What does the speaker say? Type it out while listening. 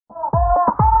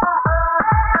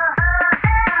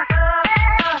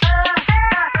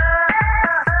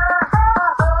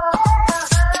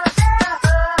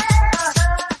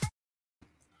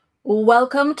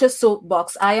Welcome to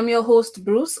Soapbox. I am your host,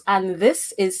 Bruce, and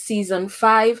this is Season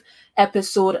 5,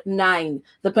 Episode 9,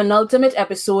 the penultimate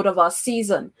episode of our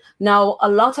season. Now, a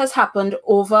lot has happened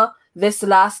over this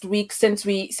last week since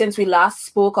we last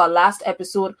spoke, our last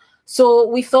episode. So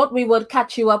we thought we would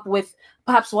catch you up with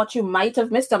perhaps what you might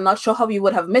have missed. I'm not sure how you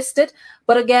would have missed it.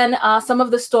 But again, some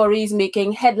of the stories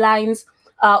making headlines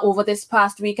over this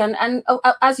past week, and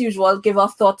as usual, give our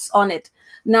thoughts on it.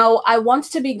 Now, I want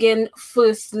to begin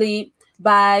firstly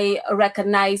by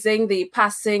recognizing the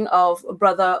passing of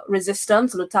Brother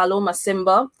Resistance, Lutalo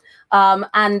Masimba.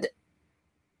 And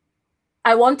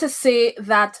I want to say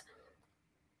that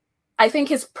I think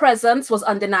his presence was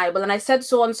undeniable, and I said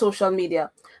so on social media.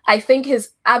 I think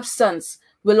his absence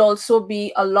will also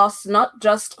be a loss, not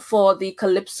just for the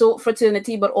Calypso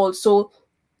fraternity, but also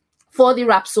for the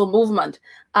Rapso movement.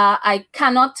 I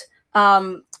cannot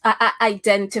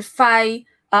identify,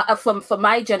 for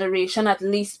my generation at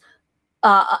least,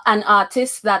 an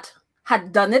artist that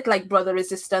had done it like Brother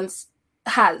Resistance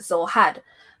has or had.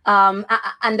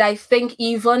 And I think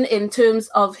even in terms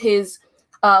of his,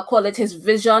 call it his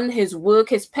vision, his work,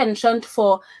 his penchant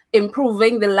for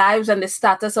improving the lives and the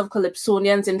status of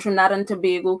Calypsonians in Trinidad and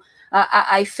Tobago,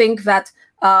 I think that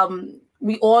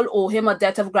we all owe him a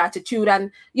debt of gratitude.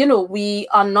 And, you know, we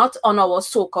are not on our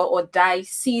soca or die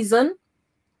season,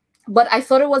 but I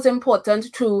thought it was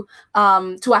important to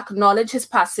acknowledge his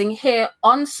passing here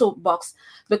on Soapbox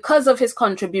because of his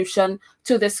contribution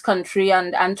to this country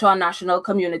and to our national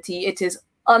community. It is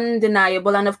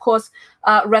undeniable, and of course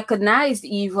recognized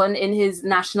even in his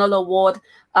national award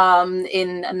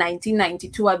in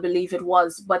 1992, I believe it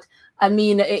was. But I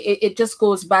mean, it just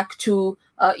goes back to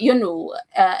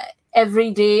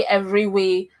every day, every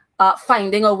way,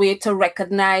 finding a way to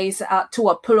recognize, to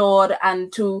applaud,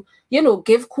 and to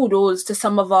give kudos to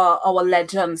some of our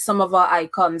legends, some of our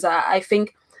icons. I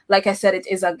think, like I said, it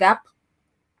is a gap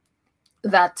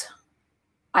that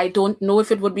I don't know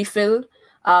if it would be filled.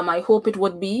 I hope it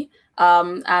would be.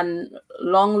 And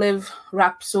long live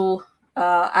Rapso.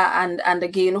 And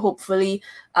again, hopefully,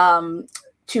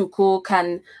 Tuco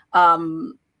can,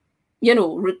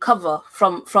 recover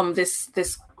from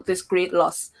this great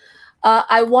loss.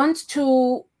 I want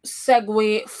to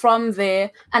segue from there,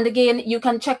 and again, you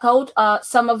can check out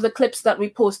some of the clips that we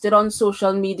posted on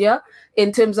social media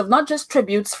in terms of not just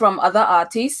tributes from other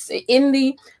artists in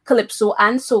the Calypso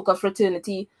and Soca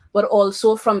fraternity, but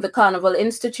also from the Carnival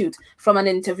Institute, from an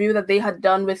interview that they had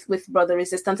done with Brother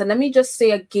Resistance. And let me just say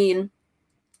again,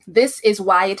 this is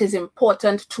why it is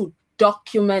important to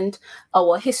document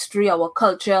our history, our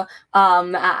culture,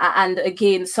 and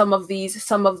again, some of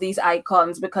these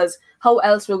icons, because how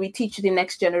else will we teach the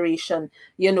next generation?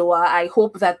 I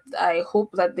hope that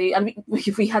they, and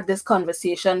we had this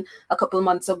conversation a couple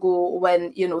months ago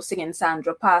when Singing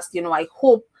Sandra passed. I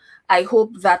hope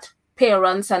that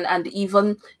parents and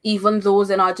even those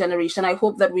in our generation, I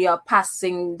hope that we are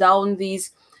passing down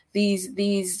these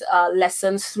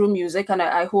lessons through music, and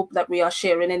I hope that we are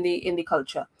sharing in the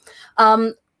culture.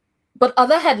 But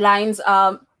other headlines,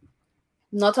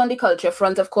 not on the culture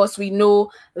front, of course, we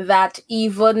know that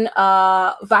even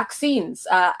vaccines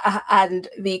and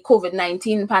the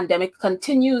COVID-19 pandemic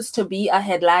continues to be a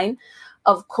headline.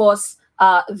 Of course,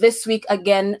 this week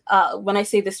again, when I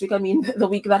say this week, I mean the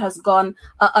week that has gone,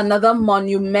 another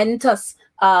monumentous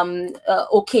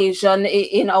occasion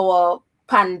in our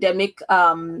pandemic,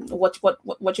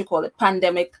 what you call it,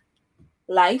 pandemic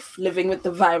life, living with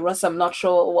the virus. I'm not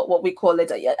sure what we call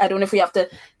it. I don't know if we have to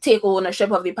take ownership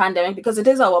of the pandemic, because it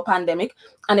is our pandemic,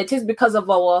 and it is because of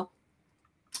our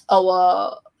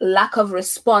lack of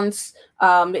response,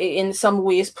 in some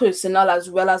ways personal as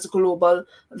well as global,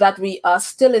 that we are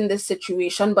still in this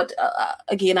situation. But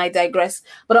again, I digress.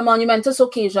 But a monumentous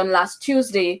occasion last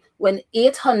Tuesday when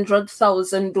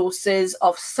 800,000 doses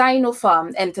of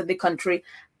Sinopharm entered the country.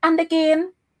 And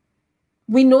again,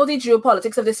 we know the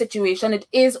geopolitics of the situation. It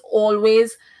is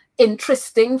always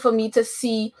interesting for me to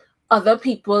see other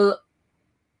people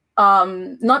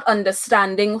not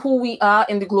understanding who we are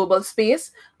in the global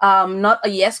space.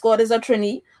 Yes, God is a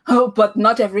Trini, but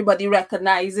not everybody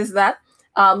recognizes that.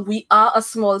 We are a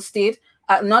small state.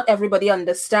 Not everybody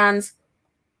understands.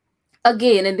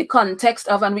 Again, in the context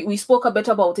of, and we spoke a bit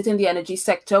about it in the energy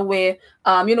sector, where,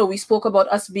 we spoke about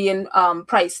us being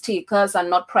price takers and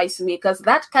not price makers.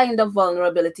 That kind of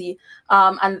vulnerability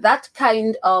and that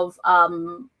kind of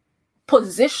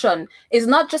position is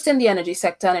not just in the energy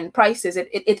sector and in prices.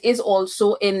 It is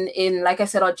also in, like I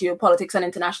said, our geopolitics and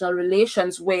international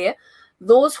relations, where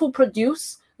those who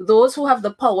produce, those who have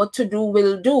the power to do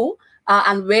will do,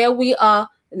 and where we are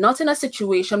not in a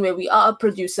situation where we are a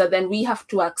producer, then we have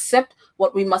to accept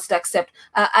what we must accept.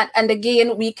 And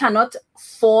again, we cannot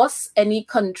force any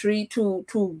country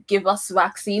to give us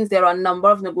vaccines. There are a number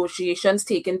of negotiations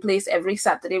taking place every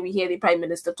Saturday. We hear the Prime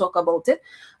Minister talk about it.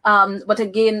 But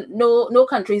again, no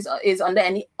country is under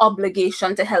any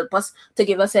obligation to help us, to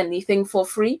give us anything for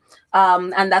free.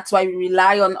 And that's why we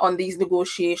rely on these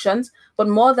negotiations. But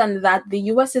more than that, the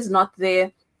US is not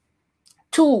there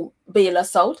to bail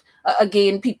us out.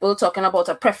 Again, people talking about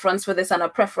a preference for this and a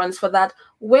preference for that.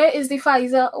 Where is the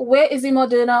Pfizer? Where is the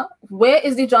Moderna? Where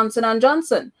is the Johnson &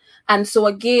 Johnson? And so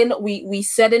again, we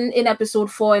said in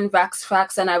episode 4 in Vax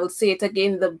Facts, and I will say it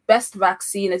again, the best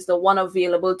vaccine is the one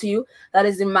available to you. That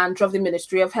is the mantra of the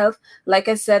Ministry of Health. Like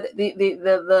I said,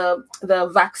 the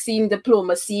vaccine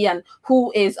diplomacy and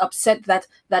who is upset that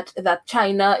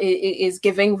China is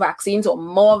giving vaccines or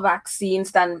more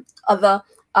vaccines than other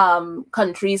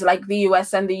countries like the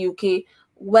US and the UK,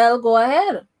 well, go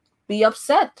ahead, be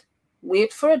upset,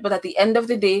 wait for it. But at the end of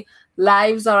the day,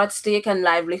 lives are at stake and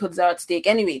livelihoods are at stake.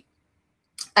 Anyway,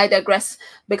 I digress,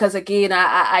 because again,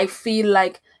 I feel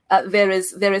like there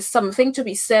is something to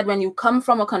be said when you come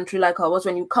from a country like ours,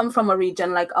 when you come from a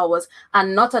region like ours,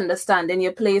 and not understanding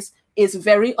your place is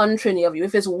very un-Trini of you.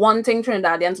 If it's one thing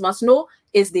Trinidadians must know,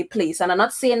 is the place. And I'm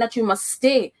not saying that you must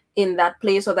stay in that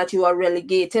place, or that you are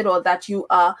relegated, or that you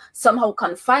are somehow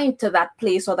confined to that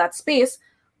place or that space,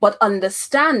 but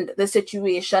understand the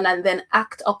situation and then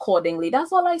act accordingly.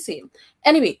 That's all I say.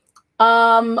 Anyway,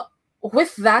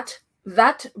 with that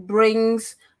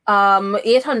brings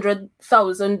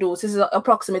 800,000 doses,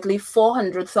 approximately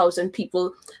 400,000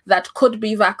 people that could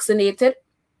be vaccinated.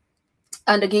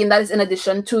 And again, that is in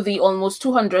addition to the almost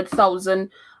 200,000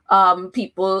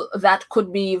 people that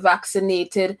could be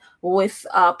vaccinated with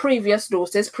previous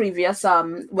doses,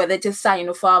 whether it is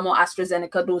Sinopharm or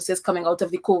AstraZeneca doses coming out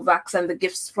of the COVAX, and the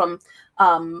gifts from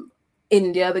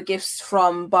India, the gifts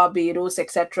from Barbados,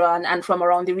 etc., and from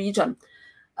around the region.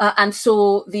 And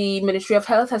so the Ministry of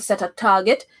Health has set a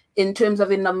target in terms of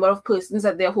the number of persons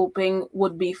that they're hoping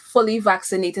would be fully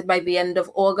vaccinated by the end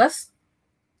of August.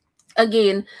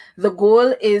 Again, the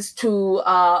goal is to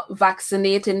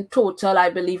vaccinate in total, I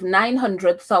believe,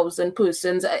 900,000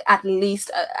 persons, at least,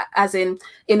 as in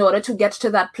order to get to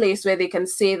that place where they can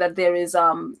say that there is,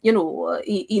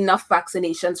 enough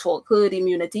vaccinations for herd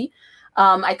immunity.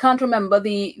 I can't remember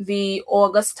the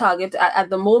August target at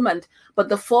the moment, but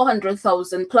the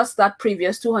 400,000 plus that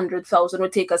previous 200,000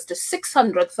 would take us to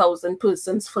 600,000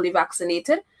 persons fully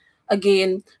vaccinated.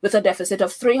 Again, with a deficit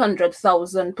of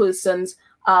 300,000 persons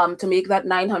to make that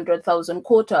 900,000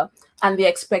 quota. And the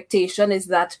expectation is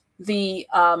that the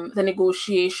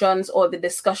negotiations or the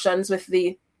discussions with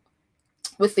the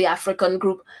African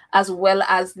group, as well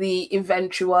as the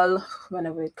eventual,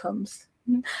 whenever it comes,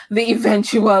 the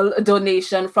eventual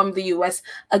donation from the US,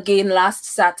 again, last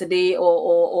Saturday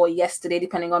or yesterday,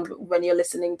 depending on when you're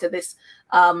listening to this,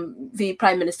 the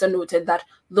Prime Minister noted that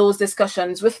those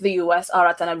discussions with the US are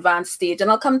at an advanced stage. And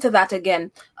I'll come to that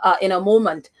again in a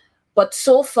moment. But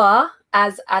so far,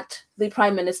 as at the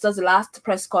Prime Minister's last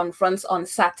press conference on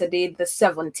Saturday, the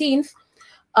 17th,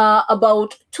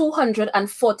 about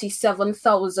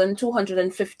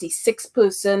 247,256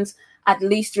 persons at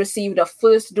least received a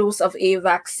first dose of a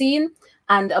vaccine,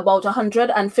 and about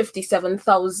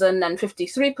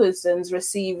 157,053 persons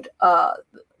received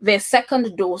their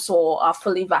second dose or are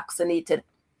fully vaccinated.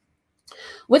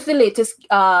 With the latest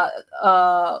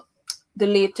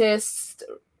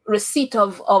receipt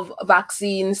of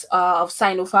vaccines, of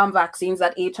Sinopharm vaccines,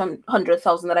 that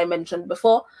 800,000 that I mentioned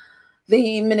before,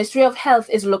 the Ministry of Health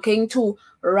is looking to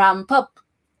ramp up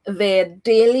their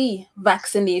daily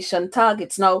vaccination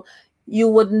targets. Now, you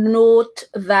would note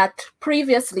that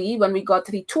previously, when we got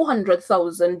the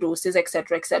 200,000 doses,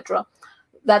 etc.,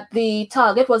 that the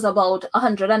target was about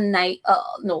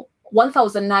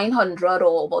 1,900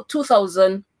 or about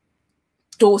 2,000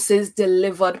 doses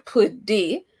delivered per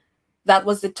day. That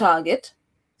was the target.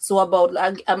 So about,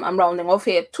 I'm rounding off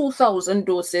here, 2,000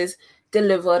 doses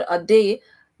delivered a day.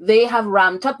 They have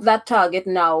ramped up that target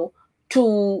now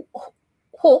to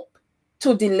hope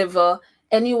to deliver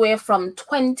anywhere from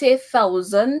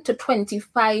 20,000 to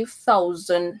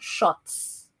 25,000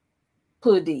 shots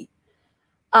per day.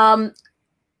 And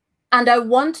I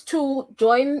want to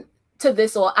join to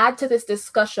this or add to this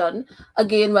discussion,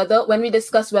 again, when we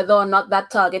discuss whether or not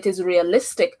that target is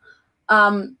realistic.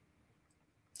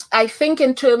 I think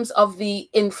in terms of the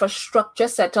infrastructure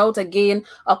set out, again,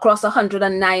 across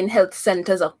 109 health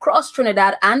centers across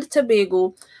Trinidad and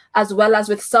Tobago, as well as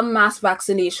with some mass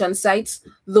vaccination sites,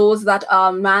 those that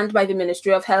are manned by the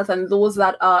Ministry of Health and those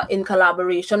that are in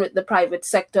collaboration with the private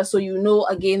sector. So,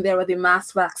 again, there are the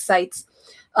mass vac sites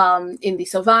in the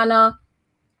Savannah,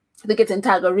 the Kit in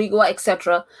Tagarigua,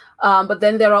 etc. But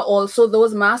then there are also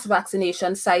those mass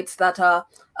vaccination sites that are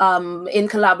in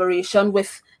collaboration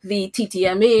with the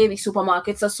TTMA, the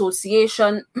Supermarkets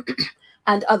Association,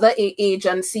 and other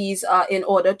agencies in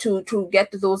order to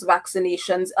get those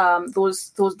vaccinations, those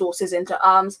doses into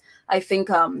arms. I think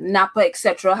NAPA,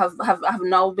 etc., have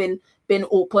now been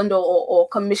opened or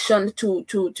commissioned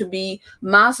to be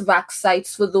mass vac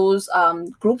sites for those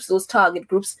groups, those target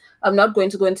groups. I'm not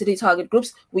going to go into the target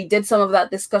groups. We did some of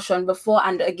that discussion before,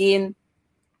 and again,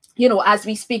 as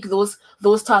we speak, those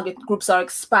target groups are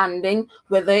expanding,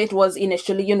 whether it was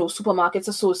initially, Supermarkets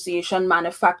Association,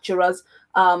 manufacturers,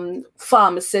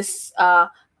 pharmacists.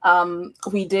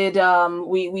 We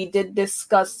did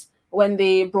discuss when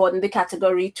they broadened the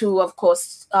category to, of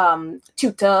course,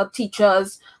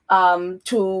 teachers,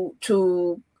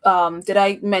 did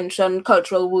I mention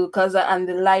cultural workers and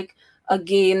the like?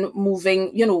 Again,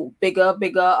 moving, bigger,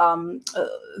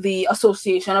 the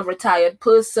Association of Retired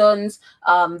Persons,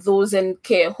 those in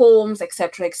care homes,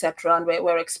 etc., and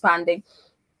we're expanding.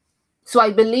 So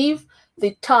I believe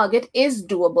the target is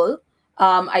doable.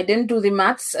 I didn't do the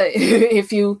maths.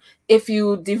 If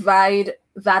you divide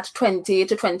that 20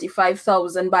 to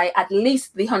 25,000 by at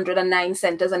least the 109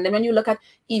 centers, and then when you look at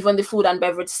even the food and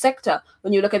beverage sector,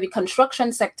 when you look at the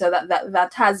construction sector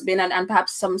that has been and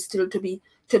perhaps some still to be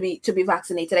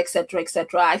vaccinated,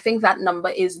 etc., I think that number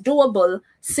is doable,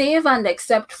 save and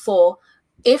except for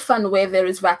if and where there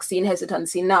is vaccine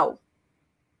hesitancy now.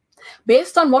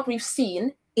 Based on what we've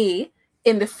seen,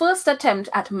 in the first attempt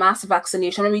at mass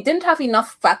vaccination, when we didn't have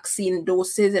enough vaccine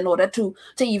doses in order to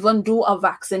even do a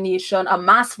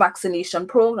mass vaccination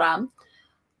program,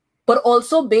 but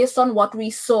also based on what we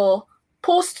saw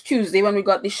post-Tuesday when we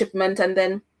got the shipment, and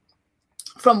then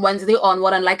from Wednesday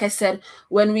onward, and like I said,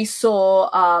 when we saw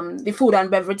the food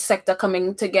and beverage sector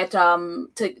coming to get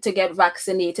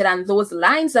vaccinated, and those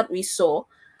lines that we saw,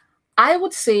 I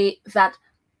would say that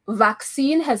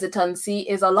vaccine hesitancy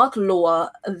is a lot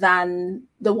lower than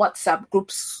the WhatsApp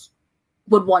groups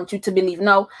would want you to believe.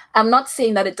 Now, I'm not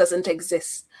saying that it doesn't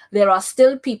exist. There are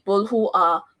still people who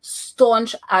are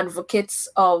staunch advocates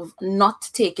of not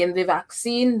taking the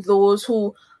vaccine, those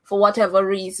who, for whatever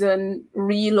reason,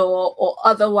 real or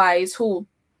otherwise, who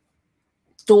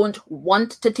don't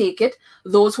want to take it,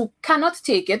 those who cannot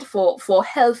take it for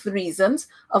health reasons,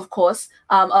 of course,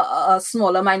 a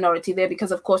smaller minority there,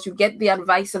 because of course you get the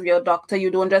advice of your doctor.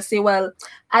 You don't just say, well,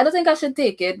 I don't think I should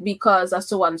take it because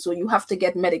so and so. You have to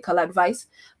get medical advice.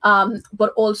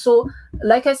 But also,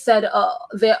 like I said,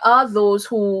 there are those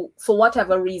who, for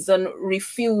whatever reason,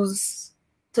 refuse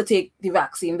to take the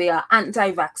vaccine. They are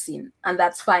anti-vaccine, and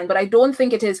that's fine. But I don't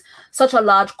think it is such a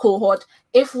large cohort.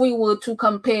 If we were to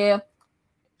compare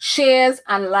shares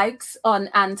and likes on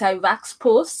anti-vax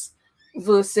posts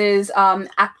versus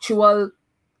actual,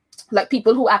 like,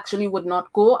 people who actually would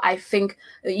not go, I think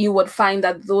you would find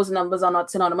that those numbers are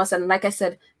not synonymous. And like I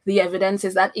said, the evidence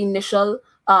is that initial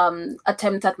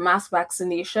attempt at mass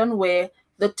vaccination where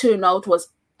the turnout was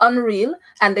unreal.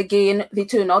 And again, the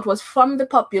turnout was from the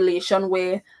population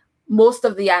where most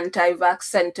of the anti-vax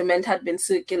sentiment had been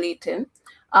circulating.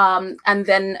 And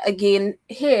then again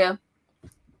here,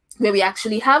 where we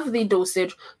actually have the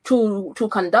dosage to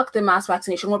conduct the mass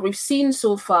vaccination, what we've seen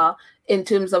so far in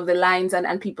terms of the lines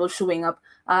and people showing up,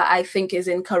 I think is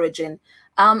encouraging.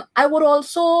 I would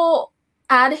also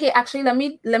add here, actually,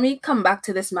 let me come back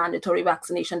to this mandatory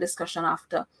vaccination discussion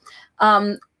after.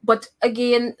 But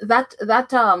again, that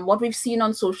what we've seen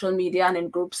on social media and in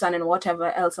groups and in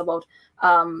whatever else about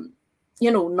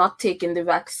not taking the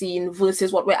vaccine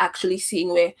versus what we're actually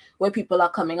seeing where people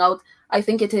are coming out, I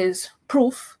think it is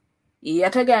proof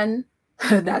yet again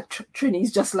that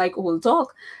Trini's just like old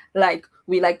talk. Like,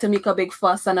 we like to make a big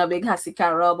fuss and a big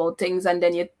hasikara about things, and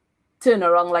then you turn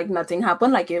around like nothing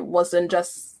happened, like it wasn't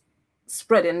just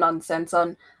spreading nonsense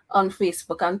on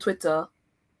Facebook and Twitter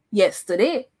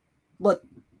yesterday, but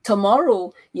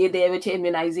tomorrow you're there with your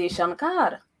immunization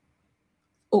card.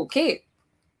 Okay.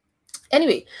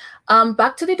 Anyway,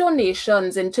 back to the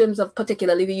donations in terms of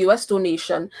particularly the US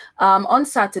donation. On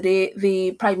Saturday,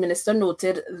 the Prime Minister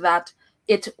noted that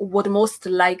it would most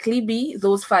likely be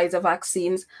those Pfizer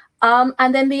vaccines.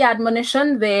 And then the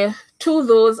admonition there to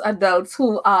those adults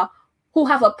who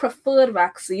have a preferred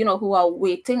vaccine, who are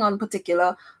waiting on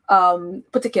particular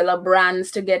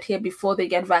brands to get here before they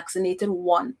get vaccinated.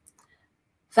 One,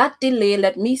 that delay,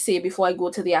 let me say before I go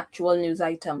to the actual news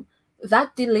item,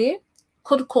 that delay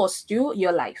could cost you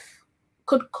your life,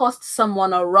 could cost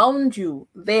someone around you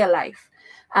their life.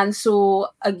 And so,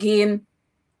 again,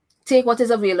 take what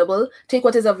is available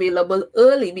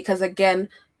early, because again,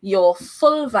 your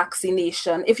full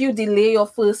vaccination, if you delay your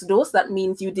first dose, that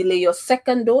means you delay your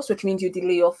second dose, which means you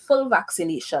delay your full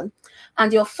vaccination.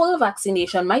 And your full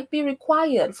vaccination might be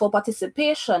required for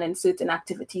participation in certain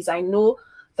activities. I know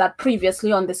that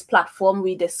previously on this platform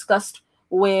we discussed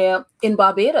where in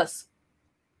Barbados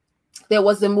there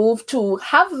was the move to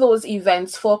have those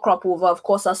events for crop over, of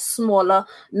course, a smaller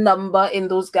number in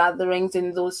those gatherings,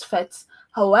 in those fetes.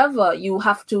 However, you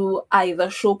have to either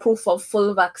show proof of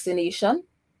full vaccination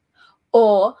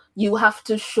or you have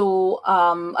to show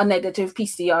a negative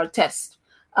PCR test.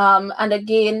 And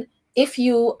again, if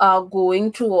you are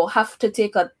going to or have to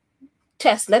take a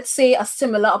test, let's say a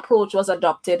similar approach was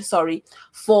adopted,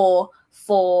 for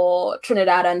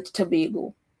Trinidad and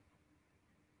Tobago,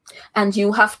 and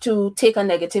you have to take a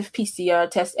negative PCR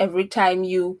test every time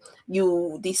you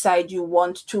decide you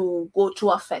want to go to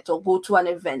a fete or go to an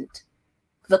event.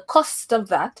 The cost of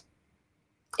that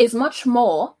is much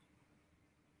more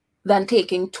than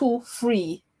taking 2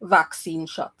 free vaccine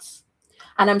shots.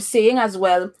 And I'm saying as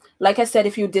well, like I said,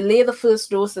 if you delay the first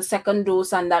dose, the second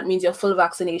dose, and that means your full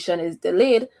vaccination is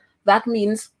delayed, that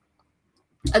means,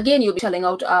 again, you'll be shelling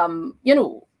out,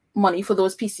 money for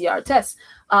those PCR tests.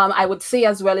 I would say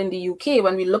as well in the UK,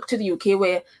 when we look to the UK,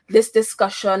 where this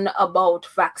discussion about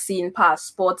vaccine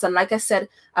passports, and like I said,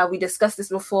 we discussed this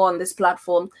before on this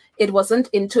platform, it wasn't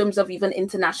in terms of even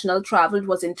international travel, it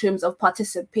was in terms of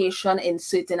participation in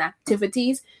certain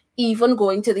activities, even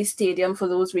going to the stadium for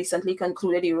those recently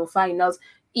concluded Euro finals,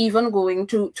 even going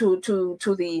to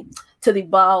the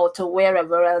bar or to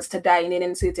wherever else to dine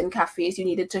in certain cafes, you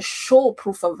needed to show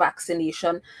proof of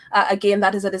vaccination. Again,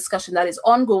 that is a discussion that is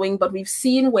ongoing, but we've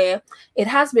seen where it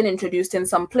has been introduced in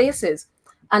some places.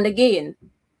 And again,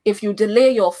 if you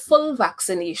delay your full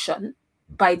vaccination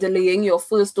by delaying your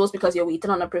first dose because you're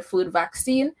waiting on a preferred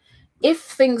vaccine, if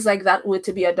things like that were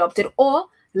to be adopted, or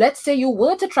let's say you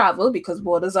were to travel because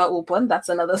borders are open, that's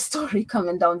another story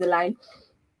coming down the line.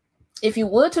 If you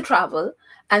were to travel,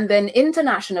 and then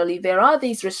internationally there are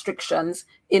these restrictions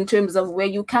in terms of where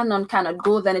you can and cannot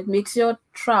go, then it makes your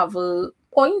travel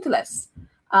pointless.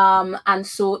 And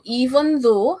so even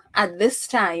though at this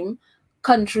time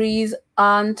countries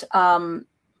aren't,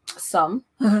 some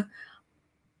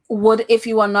would, if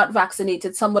you are not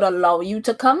vaccinated, some would allow you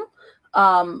to come.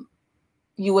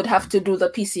 You would have to do the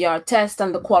PCR test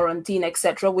and the quarantine,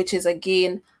 etc., which is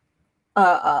again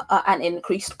an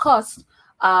increased cost.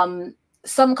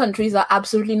 Some countries are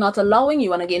absolutely not allowing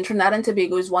you. And again, Trinidad and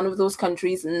Tobago is one of those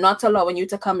countries not allowing you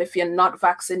to come if you're not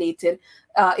vaccinated,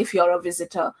 if you're a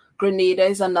visitor. Grenada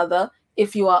is another.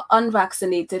 If you are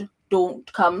unvaccinated,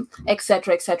 don't come,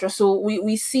 etc., etc. So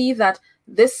we see that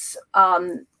this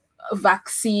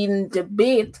vaccine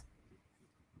debate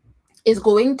is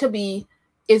going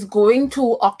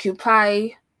to occupy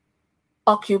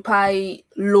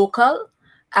local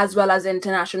as well as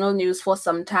international news for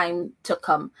some time to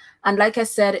come. And like I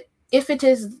said, if it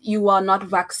is you are not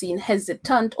vaccine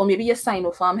hesitant, or maybe you're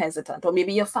Sinopharm hesitant, or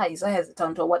maybe you're Pfizer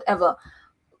hesitant, or whatever,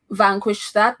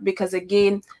 vanquish that, because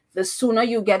again, the sooner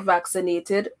you get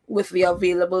vaccinated with the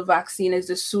available vaccine is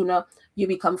the sooner you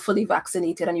become fully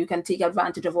vaccinated and you can take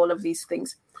advantage of all of these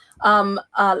things.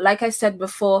 Like I said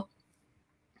before,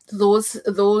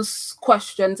 those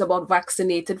questions about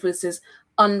vaccinated versus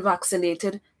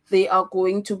unvaccinated, they are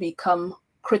going to become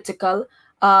critical.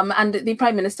 And the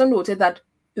Prime Minister noted that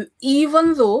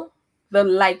even though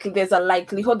there's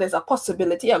a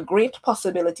possibility, a great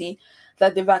possibility,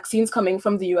 that the vaccines coming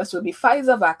from the US will be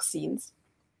Pfizer vaccines,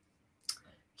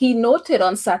 he noted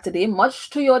on Saturday, much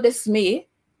to your dismay,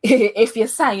 if you're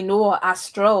Sino or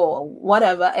Astra or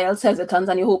whatever else hesitant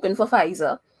and you're hoping for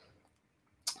Pfizer,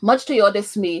 much to your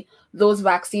dismay, those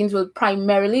vaccines will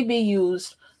primarily be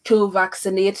used to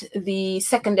vaccinate the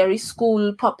secondary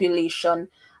school population,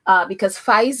 because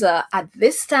Pfizer at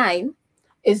this time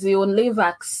is the only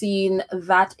vaccine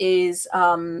that is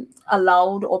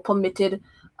allowed or permitted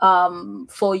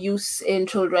for use in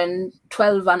children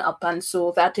 12 and up. And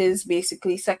so that is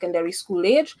basically secondary school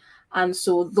age. And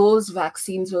so those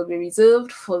vaccines will be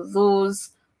reserved for those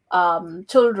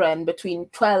children between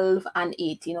 12 and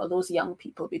 18, or those young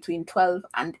people between 12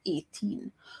 and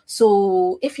 18.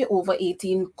 So if you're over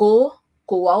 18, go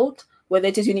out, whether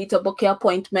it is you need to book your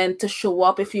appointment to show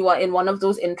up, if you are in one of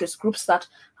those interest groups that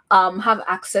have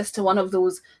access to one of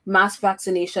those mass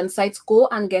vaccination sites, go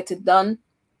and get it done.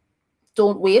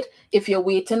 Don't wait. If you're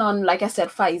waiting on, like I said,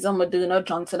 Pfizer, Moderna,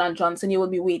 Johnson & Johnson, you will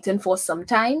be waiting for some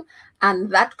time, and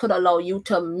that could allow you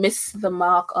to miss the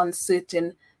mark on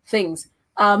certain things.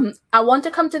 I want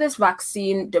to come to this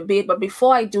vaccine debate, but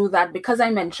before I do that, because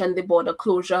I mentioned the border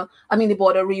the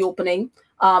border reopening,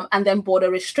 and then border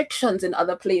restrictions in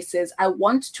other places, I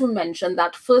want to mention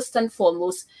that first and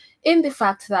foremost in the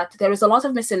fact that there is a lot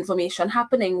of misinformation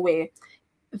happening where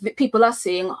people are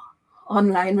saying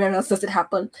online, where else does it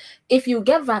happen? If you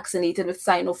get vaccinated with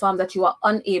Sinopharm, that you are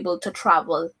unable to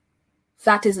travel.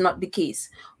 That is not the case.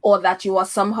 Or that you are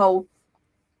somehow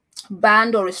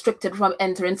banned or restricted from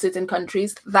entering certain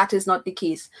countries. That is not the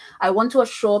case. I want to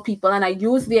assure people, and I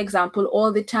use the example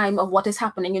all the time of what is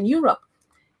happening in Europe.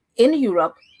 In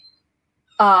Europe,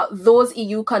 those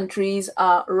EU countries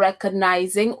are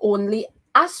recognizing only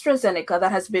AstraZeneca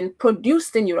that has been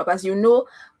produced in Europe. As you know,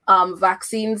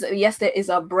 vaccines, yes, there is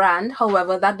a brand.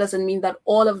 However, that doesn't mean that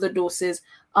all of the doses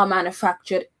are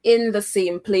manufactured in the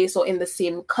same place or in the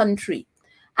same country.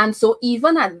 And so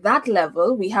even at that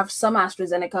level, we have some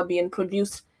AstraZeneca being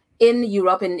produced in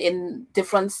Europe, in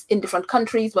different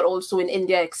countries, but also in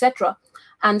India, etc.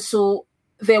 And so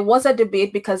there was a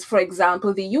debate because, for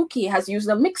example, the UK has used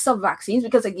a mix of vaccines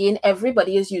because, again,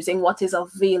 everybody is using what is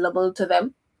available to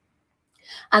them.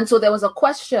 And so there was a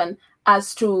question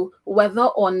as to whether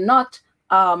or not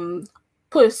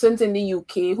persons in the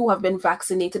UK who have been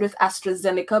vaccinated with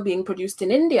AstraZeneca being produced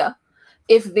in India,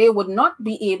 if they would not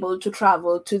be able to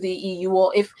travel to the EU,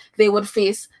 or if they would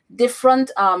face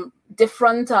different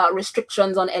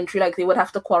restrictions on entry, like they would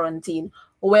have to quarantine,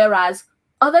 whereas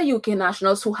other UK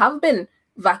nationals who have been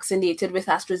vaccinated with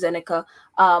AstraZeneca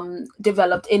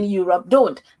developed in Europe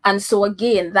don't. And so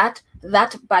again, that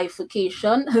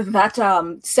bifurcation,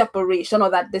 that separation or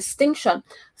that distinction,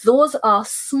 those are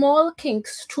small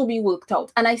kinks to be worked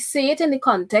out. And I say it in the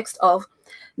context of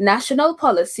national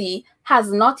policy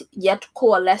has not yet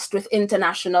coalesced with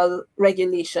international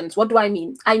regulations. What do I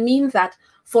mean? I mean that,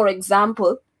 for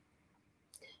example,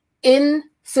 in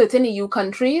certain EU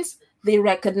countries, they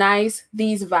recognize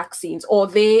these vaccines, or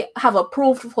they have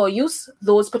approved for use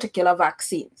those particular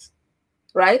vaccines,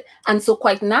 right? And so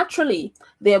quite naturally,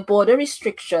 their border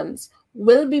restrictions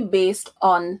will be based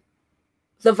on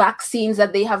the vaccines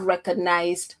that they have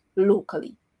recognized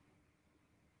locally.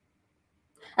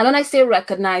 And when I say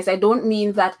recognize, I don't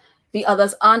mean that the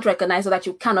others aren't recognized or that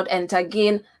you cannot enter.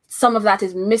 Again, some of that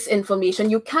is misinformation.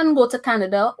 You can go to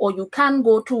Canada, or you can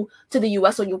go to the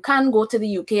US, or you can go to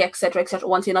the UK, etc.,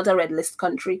 once you're not a red list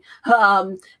country.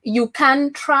 You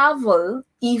can travel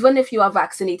even if you are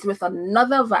vaccinated with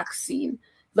another vaccine.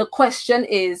 The question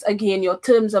is, again, your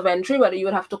terms of entry, whether you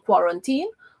would have to quarantine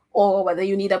or whether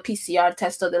you need a PCR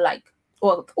test or the like,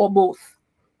 or both.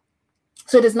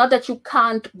 So it is not that you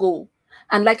can't go.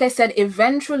 And like I said,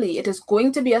 eventually it is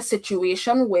going to be a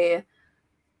situation where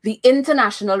the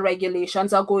international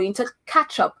regulations are going to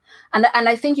catch up. And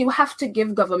I think you have to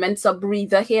give governments a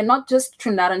breather here, not just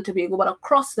Trinidad and Tobago, but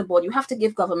across the board. You have to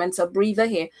give governments a breather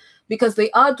here because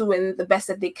they are doing the best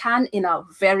that they can in a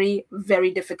very,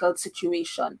 very difficult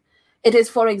situation. It is,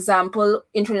 for example,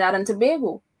 in Trinidad and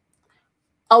Tobago,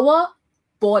 our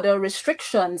border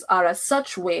restrictions are as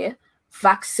such where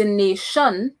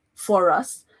vaccination for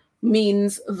us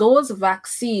means those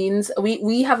vaccines,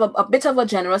 we have a bit of a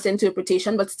generous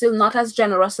interpretation, but still not as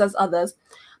generous as others.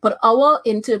 But our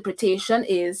interpretation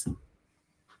is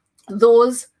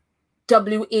those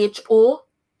WHO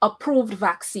approved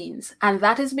vaccines. And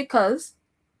that is because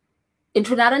in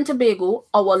Trinidad and Tobago,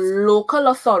 our local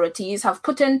authorities have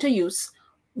put into use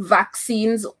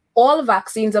vaccines, all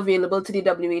vaccines available to the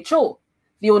WHO.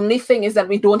 The only thing is that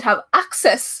we don't have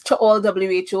access to all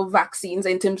WHO vaccines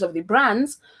in terms of the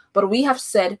brands, but we have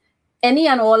said any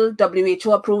and all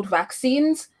WHO approved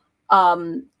vaccines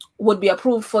would be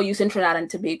approved for use in Trinidad and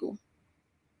Tobago.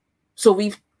 So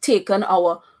we've taken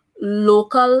our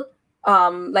local,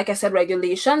 like I said,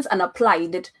 regulations and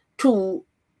applied it to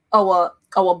our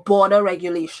border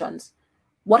regulations.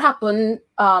 What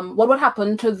would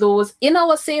happen to those in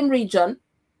our same region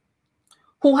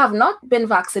who have not been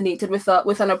vaccinated with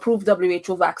an approved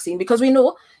WHO vaccine? Because we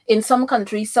know in some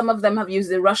countries, some of them have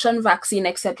used the Russian vaccine,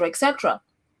 etc., etc.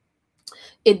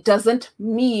 It doesn't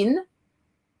mean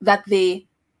that they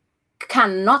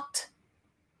cannot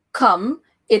come.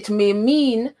 It may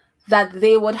mean that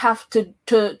they would have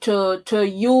to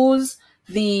use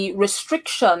the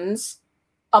restrictions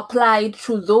applied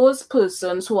to those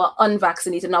persons who are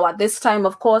unvaccinated. Now, at this time,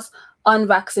 of course,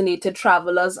 unvaccinated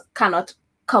travelers cannot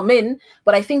come in,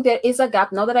 but I think there is a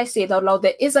gap. Now that I say it out loud,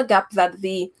 there is a gap that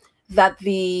the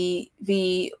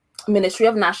Ministry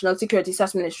of National Security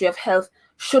 / Ministry of Health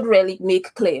should really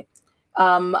make clear.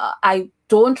 I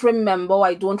don't remember,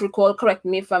 I don't recall, correct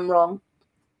me if I'm wrong.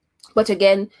 But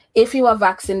again, if you are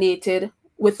vaccinated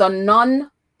with a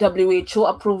non-WHO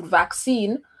approved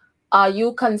vaccine, are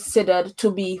you considered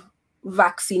to be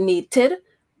vaccinated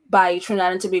by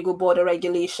Trinidad and Tobago border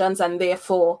regulations, and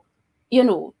therefore,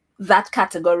 that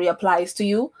category applies to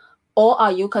you? Or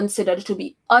are you considered to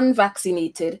be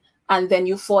unvaccinated, and then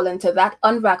you fall into that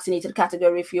unvaccinated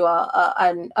category if you are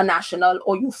a national,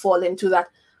 or you fall into that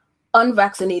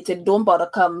unvaccinated, don't bother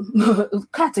come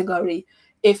category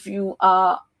if you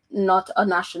are not a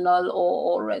national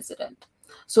or resident?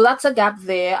 So that's a gap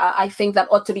there. I think that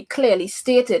ought to be clearly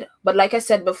stated. But like I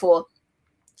said before,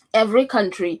 every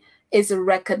country is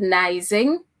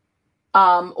recognizing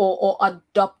or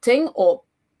adopting or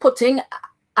putting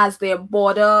as their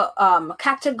border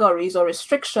categories or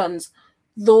restrictions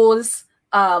those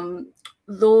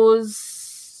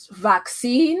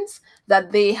vaccines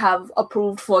that they have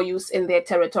approved for use in their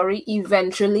territory.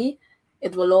 Eventually,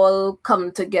 it will all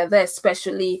come together,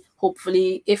 especially,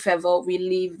 hopefully, if ever we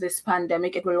leave this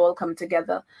pandemic, it will all come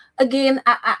together. Again,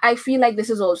 I feel like this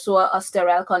is also a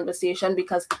sterile conversation,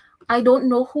 because I don't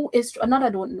know who is, not I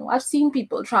don't know, I've seen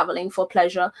people traveling for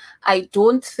pleasure. I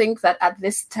don't think that at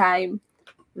this time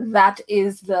that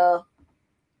is the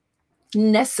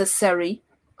necessary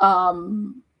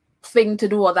thing to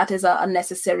do, or that is a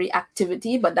necessary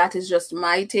activity, but that is just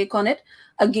my take on it.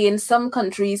 Again, some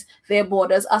countries, their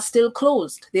borders are still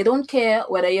closed. They don't care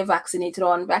whether you're vaccinated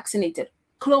or unvaccinated.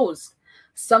 Closed.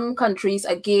 Some countries,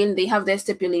 again, they have their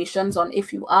stipulations on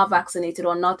if you are vaccinated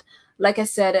or not. Like I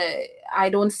said, I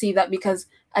don't see that, because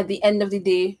at the end of the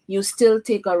day, you still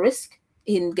take a risk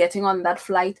in getting on that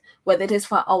flight, whether it is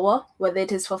for an hour, whether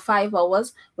it is for 5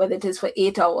 hours, whether it is for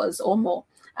 8 hours or more.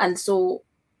 And so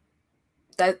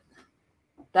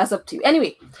that's up to you.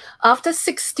 Anyway, after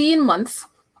 16 months,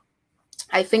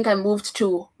 I think I moved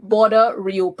to border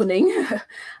reopening.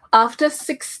 After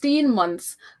 16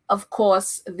 months, of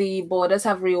course, the borders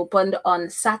have reopened on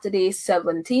Saturday,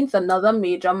 17th, another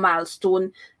major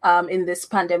milestone in this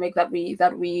pandemic that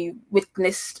we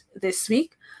witnessed this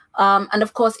week. And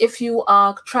of course, if you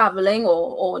are traveling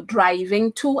or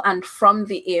driving to and from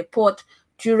the airport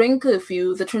during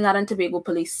curfew, the Trinidad and Tobago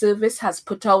Police Service has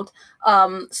put out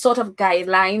sort of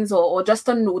guidelines or just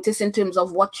a notice in terms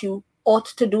of what you ought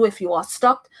to do if you are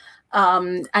stopped.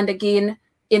 And again,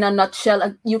 in a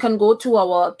nutshell, you can go to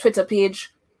our Twitter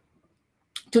page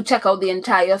to check out the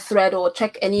entire thread, or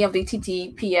check any of the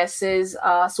TTPS's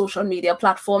social media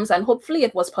platforms, and hopefully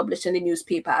it was published in the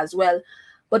newspaper as well.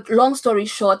 But long story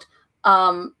short,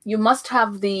 you must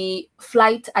have the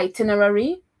flight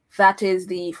itinerary. That is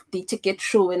the ticket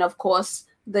showing, of course,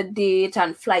 the date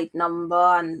and flight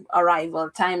number and arrival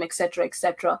time, etc.,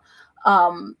 etc.,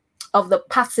 of the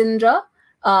passenger,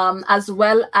 as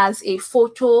well as a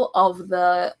photo of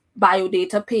the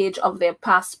biodata page of their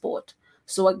passport.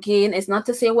 So again, it's not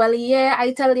to say, well, yeah,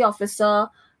 I tell the officer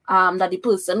that the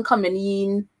person coming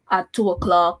in at 2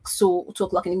 o'clock, so 2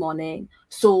 o'clock in the morning,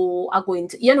 so I'm going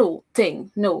to,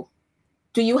 thing. No.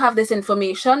 Do you have this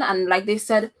information? And like they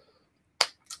said,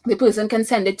 the person can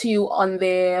send it to you on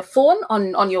their phone,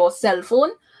 on your cell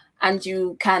phone, and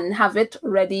you can have it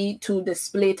ready to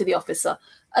display to the officer.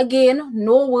 Again,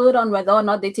 no word on whether or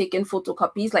not they take in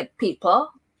photocopies like paper,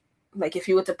 like if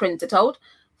you were to print it out.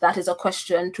 That is a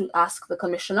question to ask the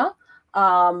commissioner.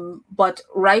 But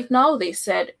right now they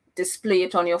said display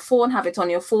it on your phone, have it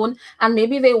on your phone. And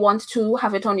maybe they want to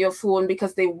have it on your phone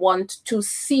because they want to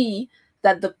see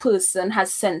that the person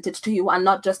has sent it to you, and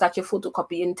not just that you're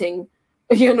photocopying thing,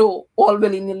 all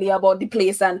willy-nilly about the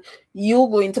place, and you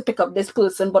going to pick up this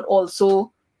person, but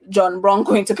also John Brown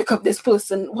going to pick up this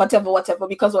person, whatever,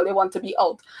 because all they want to be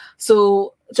out.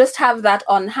 So just have that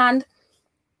on hand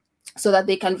so that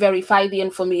they can verify the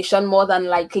information. More than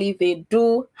likely, they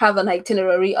do have an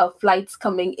itinerary of flights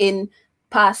coming in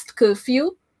past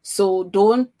curfew. So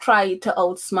don't try to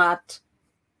outsmart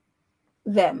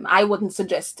them. I wouldn't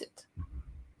suggest it.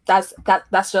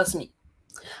 That's just me.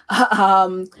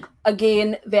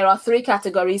 Again, there are 3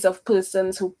 categories of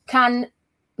persons who can.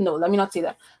 No, let me not say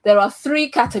that. There are 3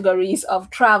 categories of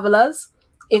travelers.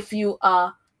 If you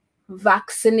are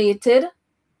vaccinated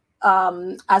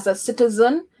as a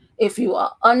citizen, if you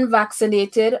are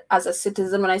unvaccinated as a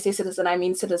citizen, when I say citizen, I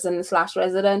mean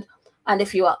citizen/resident. And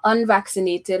if you are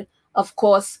unvaccinated, of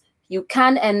course, you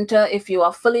can enter. If you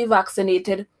are fully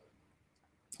vaccinated,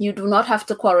 you do not have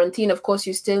to quarantine. Of course,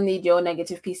 you still need your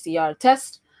negative PCR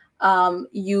test.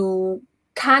 You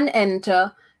can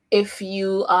enter if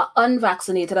you are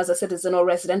unvaccinated as a citizen or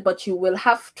resident, but you will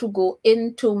have to go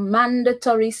into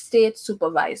mandatory state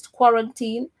supervised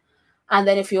quarantine. And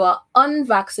then if you are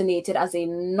unvaccinated as a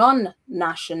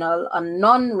non-national, a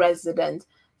non-resident,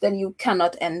 then you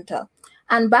cannot enter.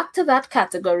 And back to that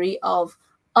category of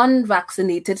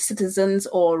unvaccinated citizens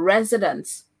or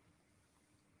residents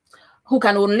who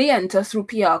can only enter through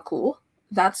PRCO.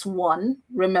 That's one.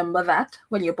 Remember that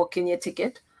when you're booking your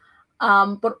ticket.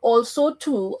 But also,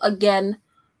 too, again,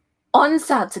 on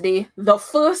Saturday, the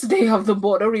first day of the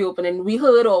border reopening, we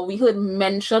heard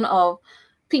mention of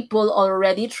people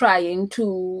already trying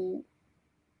to,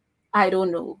 I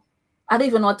don't know. I don't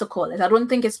even know what to call it. I don't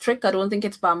think it's trick. I don't think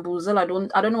it's bamboozle. I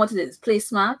don't know what it is. Play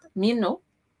smart. Me, no.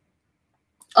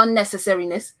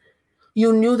 Unnecessariness.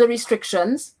 You knew the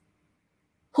restrictions.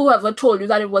 Whoever told you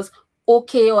that it was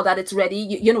okay or that it's ready,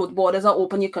 you know, the borders are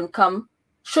open, you can come,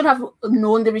 should have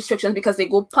known the restrictions, because they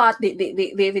go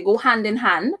they go hand in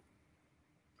hand,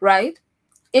 right?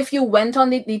 If you went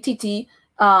on the TT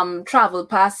travel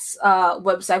pass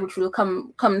website, which will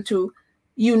come to,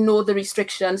 you know the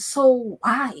restrictions. So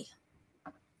why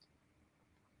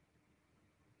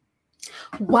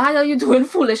are you doing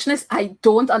foolishness? I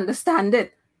don't understand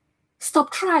it.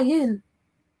 Stop trying.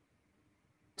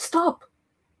 Stop.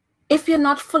 If you're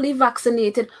not fully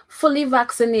vaccinated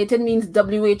means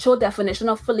WHO definition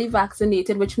of fully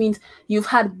vaccinated, which means you've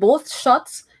had both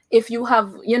shots. If you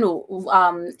have, you know,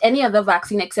 any other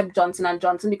vaccine except Johnson &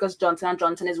 Johnson, because Johnson &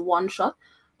 Johnson is one shot.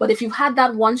 But if you've had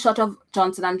that one shot of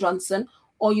Johnson & Johnson,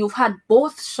 or you've had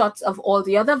both shots of all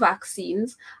the other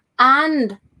vaccines,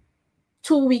 and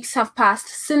 2 weeks have passed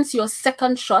since your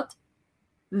second shot,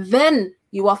 then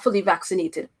you are fully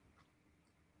vaccinated.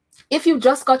 If you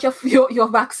just got your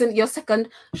vaccine, your second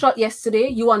shot yesterday,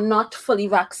 you are not fully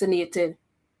vaccinated.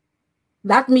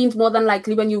 That means more than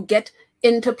likely when you get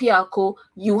into PRCO,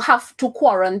 you have to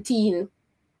quarantine.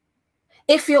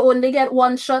 If you only get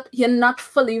one shot, you're not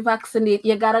fully vaccinated.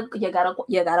 You gotta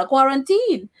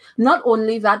quarantine. Not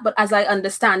only that, but as I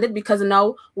understand it, because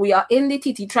now we are in the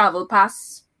TT Travel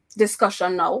Pass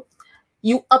discussion now,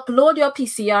 you upload your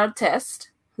PCR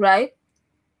test, right?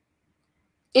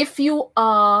 If you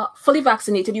are fully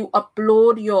vaccinated, you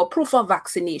upload your proof of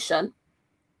vaccination.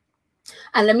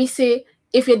 And let me say,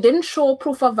 if you didn't show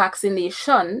proof of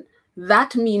vaccination,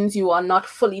 that means you are not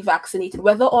fully vaccinated,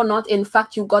 whether or not, in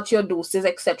fact, you got your doses,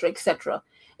 etc., etc.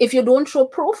 If you don't show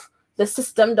proof, the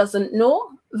system doesn't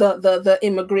know, the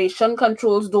immigration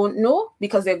controls don't know,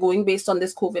 because they're going based on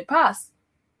this COVID pass.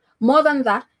 More than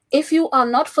that, if you are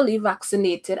not fully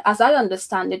vaccinated, as I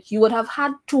understand it, you would have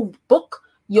had to book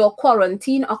your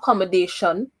quarantine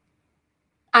accommodation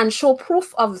and show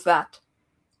proof of that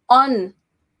on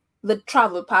the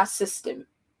travel pass system.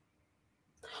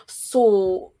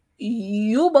 So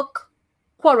you book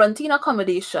quarantine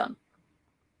accommodation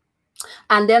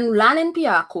and then land in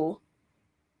PRCO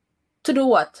to do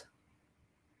what?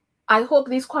 I hope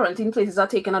these quarantine places are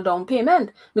taking a down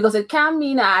payment, because it can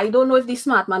mean, I don't know if the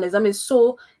smart manism is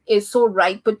so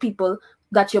right with people,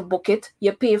 that you book it,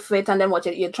 you pay for it, and then what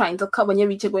you're trying to cover when you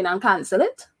reach, you're going and cancel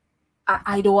it.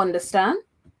 I don't understand.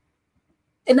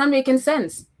 It's not making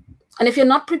sense. And if you're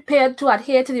not prepared to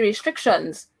adhere to the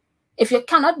restrictions, if you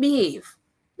cannot behave,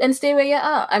 then stay where you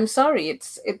are. I'm sorry.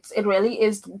 It really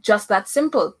is just that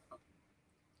simple.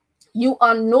 You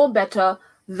are no better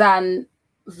than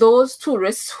those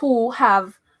tourists who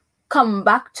have come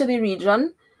back to the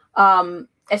region,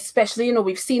 especially, you know,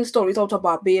 we've seen stories out of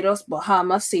Barbados,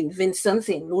 Bahamas, St. Vincent,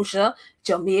 St. Lucia,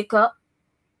 Jamaica,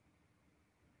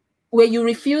 where you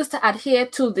refuse to adhere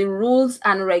to the rules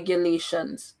and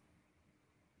regulations.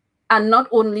 And not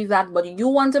only that, but you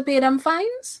want to pay them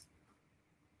fines?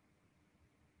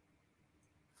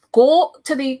 Go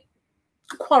to the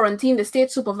quarantine, the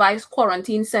state supervised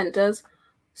quarantine centers,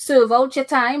 serve out your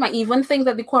time. I even think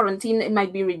that the quarantine, it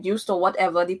might be reduced or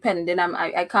whatever, depending.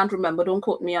 I can't remember. Don't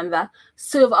quote me on that.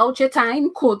 Serve out your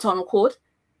time, quote unquote.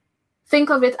 Think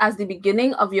of it as the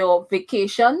beginning of your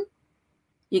vacation.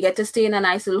 You get to stay in a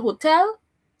nice little hotel,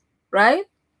 right?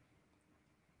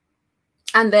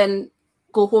 And then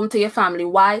go home to your family.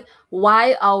 Why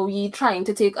are we trying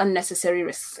to take unnecessary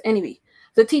risks? Anyway,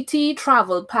 the TT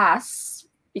Travel Pass,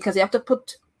 because you have to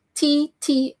put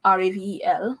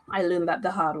TTRAVEL. I learned that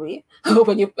the hard way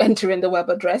when you enter in the web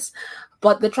address.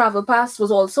 But the Travel Pass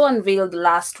was also unveiled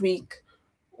last week,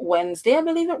 Wednesday, I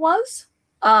believe it was.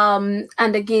 And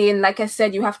again, like I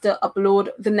said, you have to upload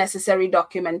the necessary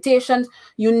documentation.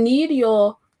 You need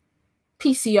your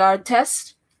PCR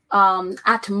test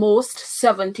at most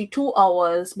 72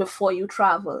 hours before you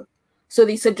travel. So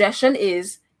the suggestion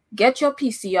is get your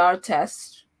PCR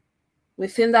test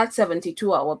within that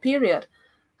 72-hour period,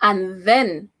 and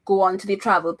then go on to the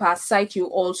Travel Pass site. You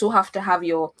also have to have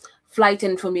your flight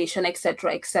information,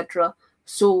 etc., etc.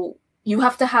 So you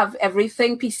have to have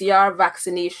everything, PCR,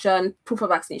 vaccination, proof of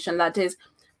vaccination, that is,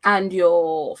 and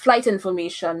your flight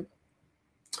information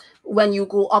when you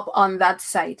go up on that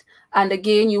site. And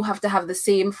again, you have to have the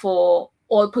same for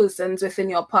all persons within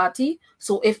your party.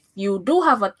 So if you do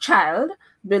have a child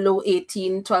below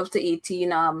 18, 12 to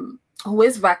 18, who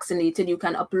is vaccinated, you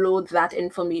can upload that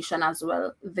information as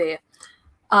well there.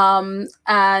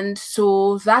 And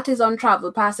so that is on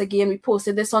Travel Pass. Again, we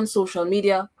posted this on social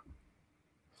media.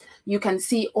 You can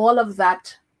see all of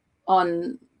that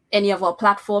on any of our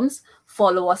platforms.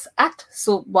 Follow us at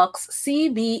Soapbox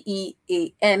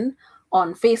CBEAN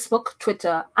on Facebook,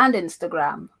 Twitter, and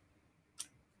Instagram.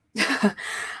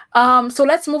 So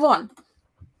let's move on.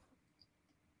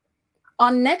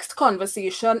 Our next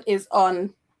conversation is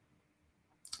on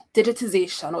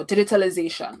digitization or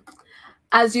digitalization.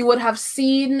 As you would have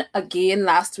seen again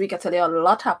last week, I tell you a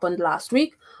lot happened last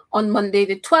week. On Monday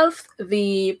the 12th,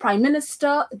 the Prime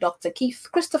Minister, Dr. Keith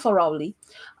Christopher Rowley,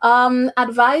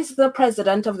 advised the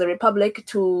President of the Republic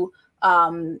to,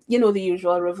 the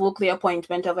usual, revoke the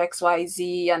appointment of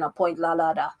XYZ and appoint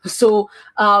la. So,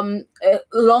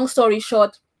 long story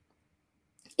short,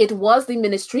 it was the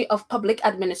Ministry of Public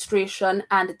Administration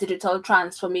and Digital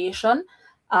Transformation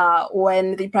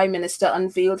when the Prime Minister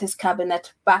unveiled his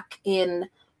cabinet back in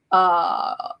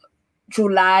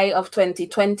July of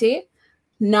 2020.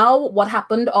 Now, what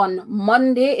happened on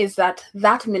Monday is that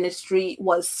ministry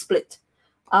was split.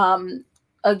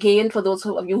 Again, for those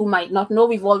of you who might not know,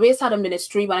 we've always had a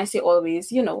ministry. When I say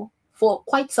always, for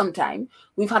quite some time,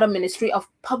 we've had a Ministry of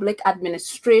Public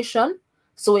Administration.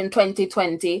 So in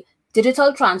 2020,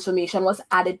 digital transformation was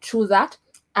added to that.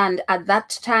 And at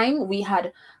that time, we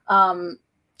had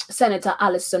Senator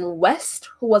Alison West,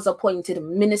 who was appointed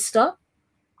minister.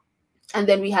 And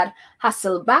then we had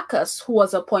Hassel Backus, who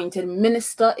was appointed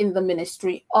minister in the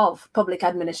Ministry of Public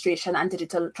Administration and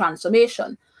Digital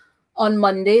Transformation. On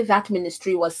Monday, that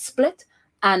ministry was split.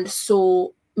 And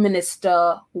so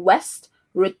Minister West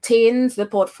retains the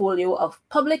portfolio of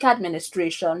public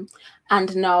administration.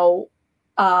 And now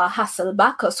Hassel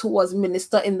Backus, who was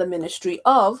minister in the Ministry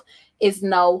of, is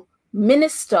now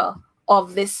minister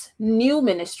of this new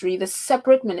ministry, the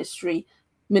separate ministry,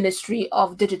 Ministry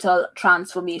of Digital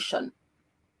Transformation.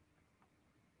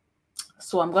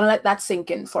 So I'm going to let that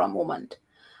sink in for a moment.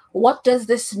 What does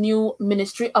this new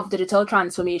Ministry of Digital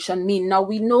Transformation mean? Now,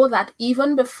 we know that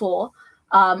even before,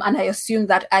 and I assume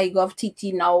that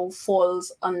iGovTT now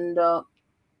falls under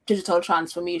digital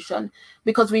transformation,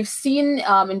 because we've seen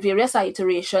in various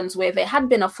iterations where there had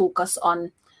been a focus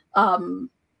on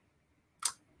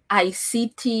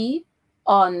ICT,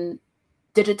 on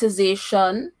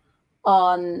digitization,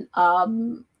 on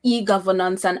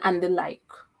e-governance and the like,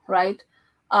 right?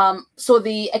 So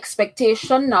the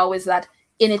expectation now is that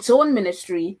in its own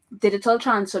ministry, digital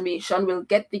transformation will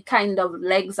get the kind of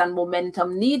legs and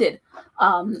momentum needed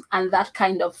and that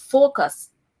kind of focus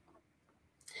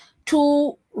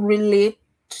to relate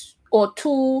or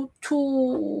to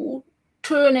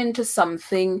turn into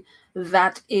something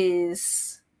that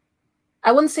is,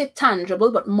 I wouldn't say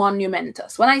tangible, but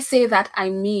monumentous. When I say that, I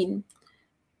mean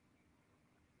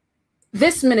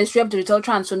this Ministry of Digital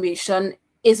Transformation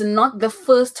is not the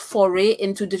first foray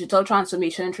into digital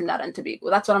transformation in Trinidad and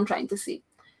Tobago. That's what I'm trying to say.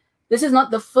 This is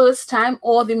not the first time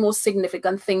or the most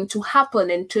significant thing to happen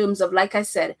in terms of, like I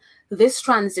said, this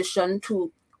transition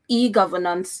to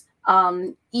e-governance,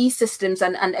 e-systems,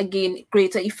 and again,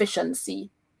 greater efficiency.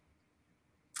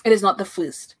 It is not the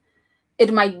first.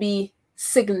 It might be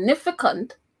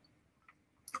significant,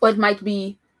 or it might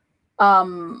be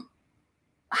highlighted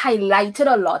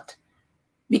a lot,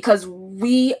 because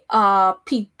we are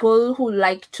people who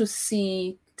like to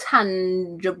see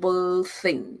tangible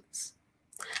things.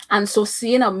 And so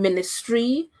seeing a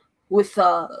ministry with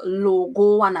a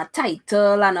logo and a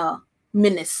title and a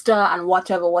minister and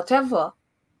whatever,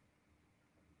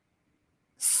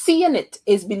 seeing it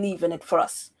is believing it for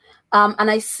us. And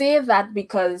I say that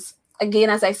because, again,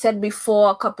 as I said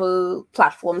before a couple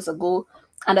platforms ago,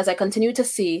 and as I continue to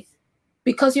say,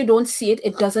 because you don't see it,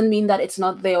 it doesn't mean that it's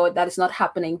not there or that it's not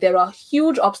happening. There are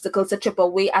huge obstacles to chip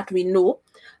away at, we know.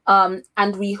 And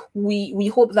we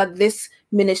hope that this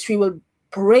ministry will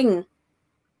bring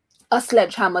a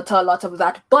sledgehammer to a lot of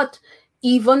that. But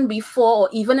even before, or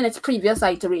even in its previous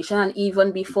iteration, and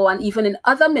even before, and even in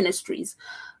other ministries,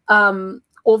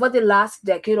 over the last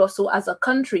decade or so as a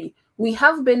country, we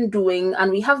have been doing and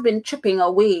we have been chipping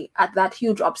away at that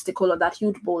huge obstacle or that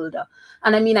huge boulder.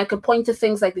 And I mean, I could point to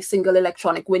things like the single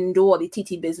electronic window or the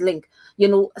TT-Biz link,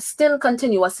 still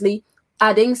continuously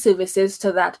adding services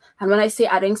to that. And when I say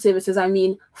adding services, I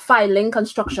mean filing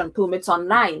construction permits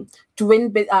online,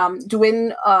 doing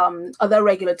other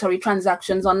regulatory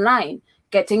transactions online,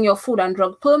 getting your food and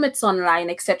drug permits online,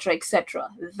 etc., etc.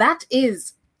 That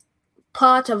is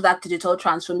part of that digital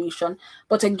transformation.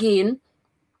 But again,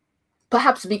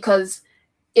 perhaps because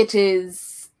it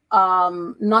is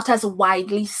not as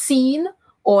widely seen,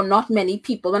 or not many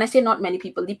people, when I say not many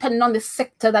people, depending on the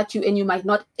sector that you're in, you might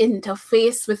not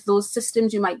interface with those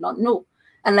systems, you might not know.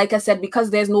 And like I said,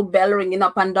 because there's no bell ringing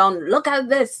up and down, look at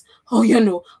this, or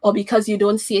because you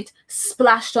don't see it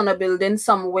splashed on a building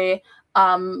somewhere,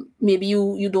 maybe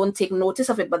you don't take notice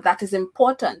of it, but that is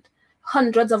important.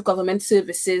 Hundreds of government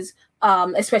services,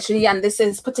 especially, and this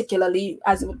is particularly,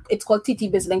 as it's called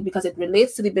TT BizLink because it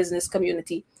relates to the business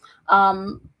community,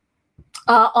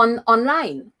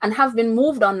 online and have been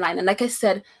moved online. And like I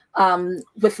said,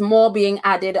 with more being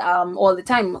added all the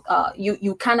time,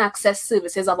 you can access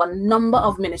services of a number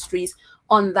of ministries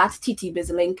on that TT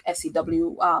BizLink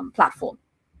SEW platform.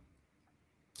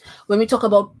 When we talk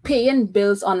about paying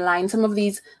bills online, some of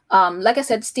these, like I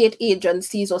said, state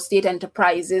agencies or state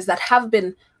enterprises that have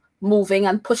been moving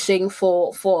and pushing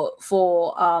for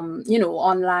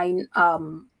online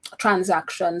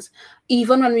transactions.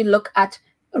 Even when we look at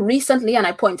recently, and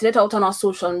I pointed it out on our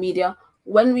social media,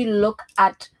 when we look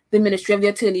at the Ministry of the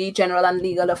Attorney General and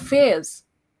Legal Affairs,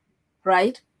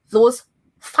 right? Those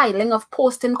filing of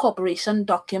post-incorporation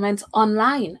documents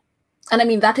online. And I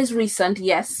mean, that is recent,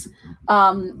 yes,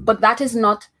 but that is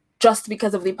not just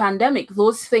because of the pandemic.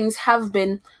 Those things have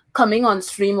been coming on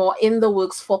stream or in the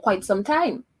works for quite some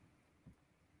time,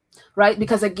 right?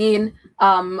 Because again,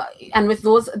 and with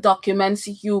those documents,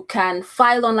 you can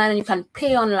file online and you can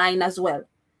pay online as well.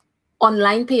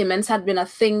 Online payments had been a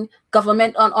thing.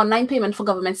 Online payment for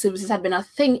government services had been a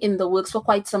thing in the works for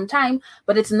quite some time.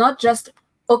 But it's not just,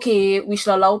 okay, we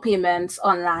should allow payments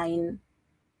online.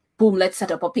 Boom, let's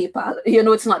set up a PayPal.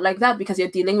 It's not like that, because you're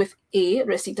dealing with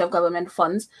receipt of government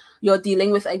funds. You're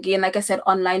dealing with, again, like I said,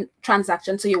 online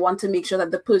transactions. So you want to make sure that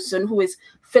the person who is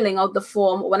filling out the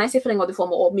form, when I say filling out the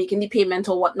form or making the payment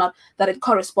or whatnot, that it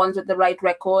corresponds with the right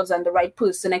records and the right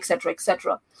person, etc.,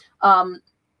 etc.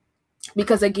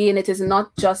 Because again, it is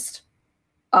not just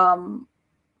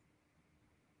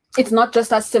it's not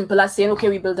just as simple as saying, okay,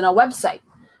 we're building a website,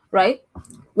 right?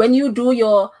 When you do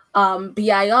your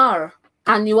BIR,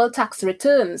 annual tax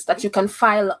returns that you can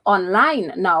file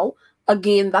online now,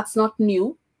 again, that's not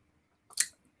new,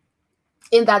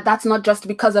 in that that's not just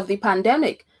because of the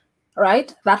pandemic,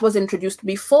 right? That was introduced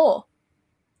before.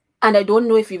 And I don't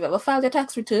know if you've ever filed a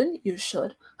tax return. You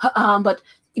should. But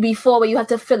before, where you had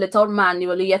to fill it out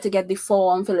manually, you had to get the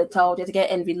form, fill it out, you had to get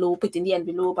an envelope, put in the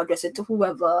envelope, address it to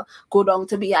whoever, go down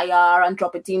to BIR and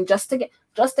drop it in just to get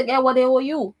what they owe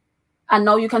you. And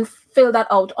now you can fill that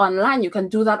out online. You can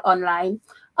do that online.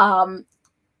 And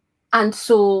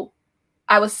so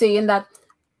I was saying that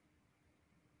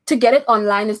to get it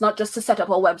online is not just to set up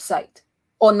a website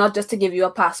or not just to give you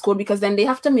a passcode, because then they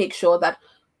have to make sure that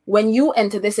when you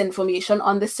enter this information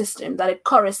on the system, that it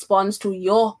corresponds to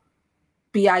your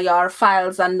BIR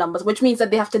files and numbers, which means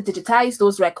that they have to digitize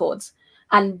those records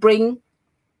and bring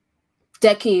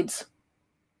decades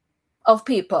of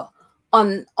paper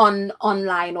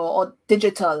online or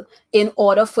digital in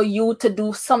order for you to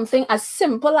do something as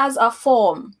simple as a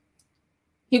form.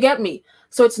 You get me?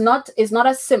 So it's not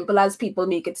as simple as people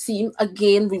make it seem.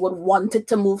 Again, we would want it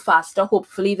to move faster.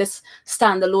 Hopefully this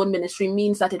standalone ministry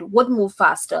means that it would move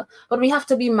faster, but we have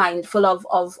to be mindful of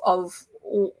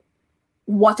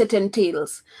what it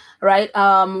entails, right?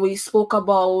 We spoke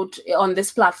about on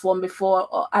this platform before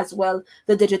as well,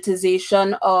 the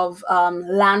digitization of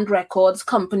land records,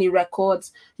 company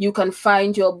records. You can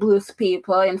find your birth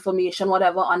paper information,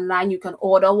 whatever, online. You can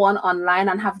order one online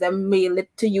and have them mail it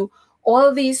to you.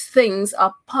 All these things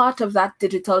are part of that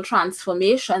digital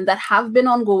transformation that have been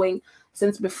ongoing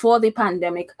since before the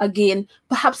pandemic. Again,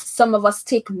 perhaps some of us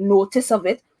take notice of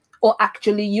it or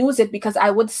actually use it, because I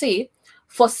would say,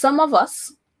 for some of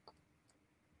us,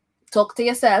 talk to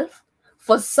yourself,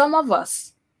 for some of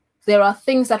us, there are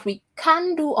things that we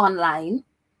can do online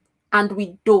and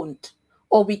we don't,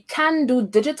 or we can do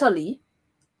digitally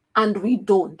and we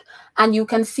don't. And you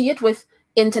can see it with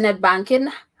internet banking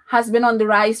has been on the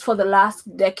rise for the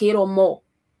last decade or more.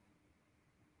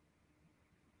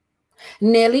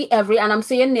 Nearly every, and I'm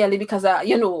saying nearly because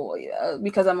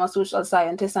because I'm a social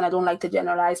scientist and I don't like to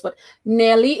generalize, but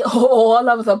nearly all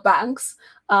of the banks,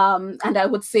 and I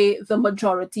would say the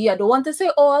majority, I don't want to say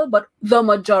all, but the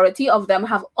majority of them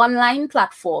have online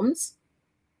platforms.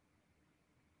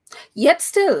 Yet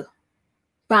still,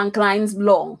 bank lines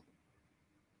long.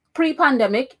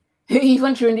 Pre-pandemic,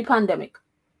 even during the pandemic.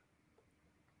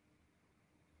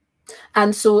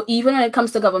 And so even when it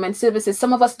comes to government services,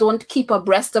 some of us don't keep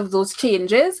abreast of those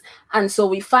changes. And so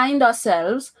we find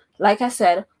ourselves, like I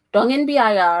said, down in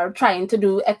BIR trying to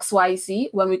do XYZ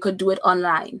when we could do it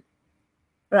online,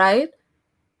 right?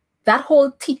 That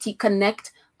whole TT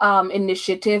Connect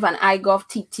initiative and iGov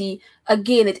TT,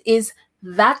 again, it is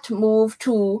that move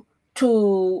to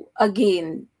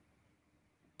again,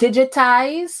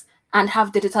 digitize and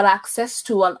have digital access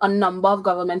to a number of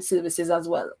government services as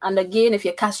well. And again, if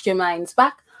you cast your minds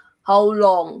back, how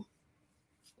long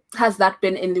has that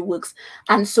been in the works?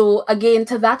 And so again,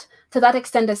 to that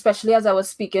extent, especially as I was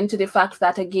speaking to the fact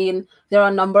that, again, there are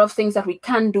a number of things that we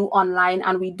can do online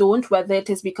and we don't, whether it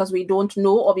is because we don't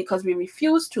know or because we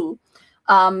refuse to.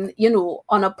 On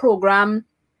a program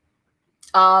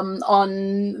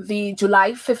on the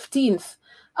July 15th,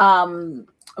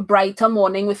 Brighter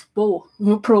Morning with Bo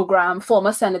program,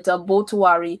 former Senator Bo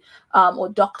Tuwari, or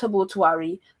Dr. Bo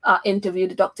Tuwari,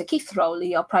 interviewed Dr. Keith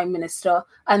Rowley, our Prime Minister,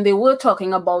 and they were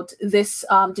talking about this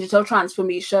digital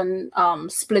transformation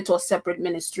split or separate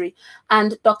ministry.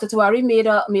 And Dr. Tuwari made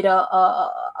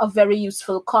a very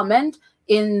useful comment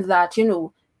in that,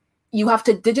 you have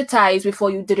to digitize before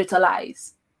you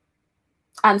digitalize.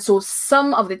 And so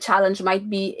some of the challenge might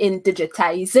be in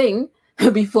digitizing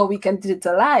before we can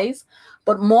digitalize,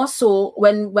 but more so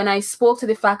when I spoke to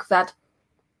the fact that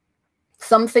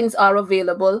some things are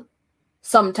available,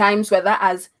 sometimes whether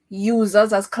as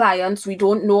users, as clients, we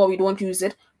don't know or we don't use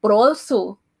it, but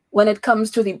also when it comes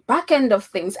to the back end of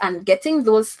things and getting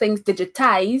those things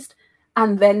digitized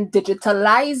and then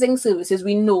digitalizing services,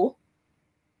 we know,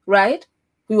 right?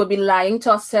 We would be lying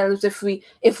to ourselves if we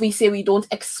say we don't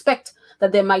expect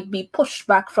that there might be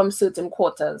pushback from certain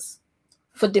quarters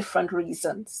for different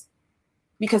reasons.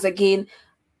 Because again,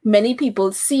 many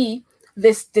people see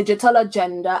this digital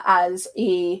agenda as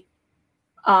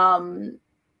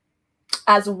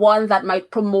as one that might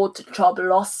promote job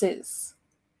losses,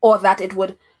 or that it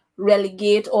would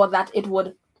relegate, or that it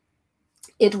would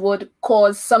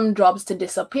cause some jobs to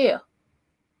disappear.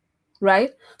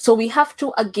 Right? So we have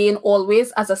to, again,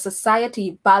 always as a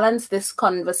society, balance this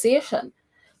conversation.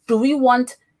 Do we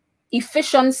want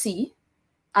efficiency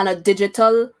and a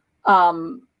digital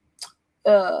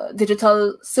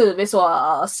service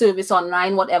or a service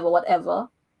online, whatever?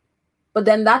 But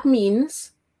then that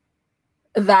means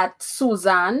that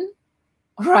Suzanne,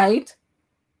 right,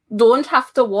 don't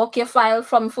have to walk your file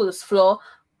from first floor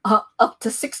up to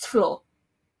sixth floor.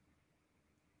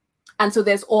 And so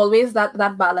there's always that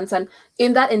balance. And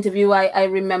in that interview, I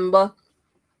remember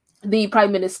the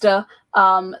Prime Minister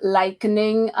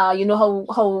likening,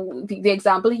 how the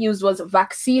example he used was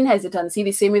vaccine hesitancy.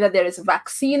 The same way that there is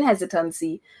vaccine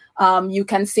hesitancy, you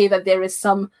can say that there is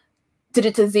some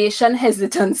digitization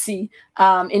hesitancy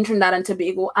in Trinidad and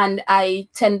Tobago. And I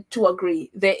tend to agree.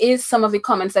 There is some of the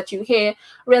comments that you hear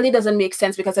really doesn't make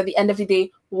sense, because at the end of the day,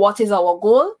 what is our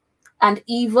goal? And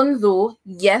even though,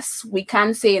 yes, we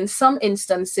can say in some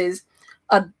instances,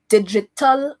 a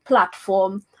digital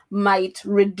platform might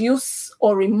reduce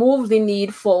or remove the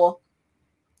need for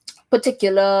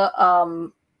particular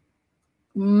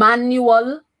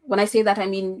manual. When I say that, I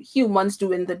mean humans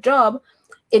doing the job.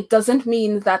 It doesn't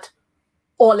mean that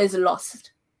all is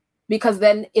lost, because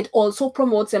then it also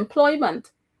promotes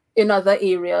employment in other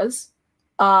areas.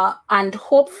 And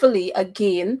hopefully,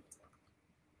 again,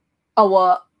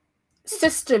 our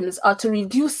systems are to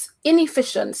reduce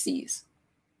inefficiencies.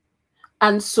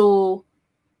 And so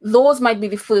those might be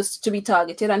the first to be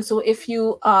targeted. And so if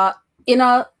you are in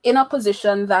a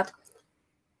position that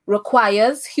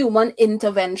requires human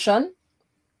intervention,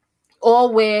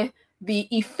 or where the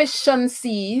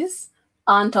efficiencies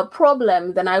aren't a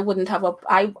problem, then I wouldn't have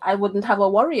a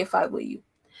worry if I were you.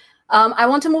 I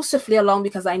want to move swiftly along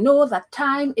because I know that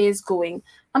time is going.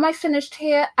 Am I finished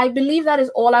here? I believe that is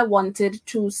all I wanted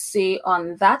to say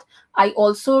on that. I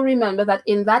also remember that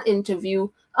in that interview,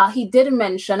 he did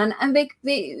mention, and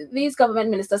these government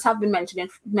ministers have been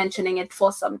mentioning it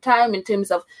for some time, in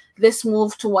terms of this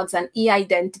move towards an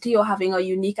e-identity, or having a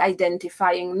unique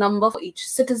identifying number for each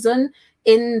citizen,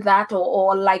 in that,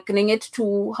 or likening it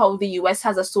to how the US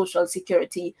has a social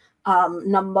security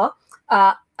number.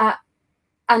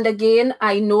 And again,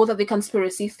 I know that the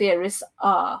conspiracy theorists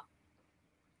are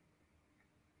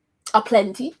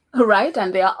plenty, right?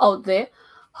 And they are out there.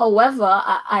 However,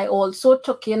 I also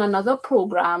took in another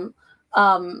program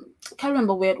can't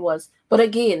remember where it was, but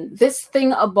again, this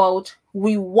thing about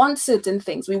we want certain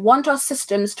things, we want our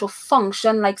systems to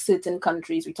function like certain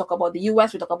countries. We talk about the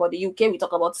US, we talk about the UK, we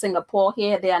talk about Singapore,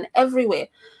 here, there, and everywhere,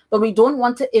 but we don't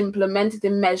want to implement the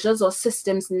measures or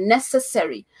systems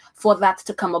necessary for that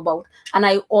to come about. And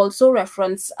I also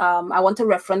reference, I want to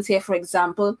reference here, for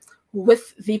example,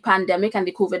 with the pandemic and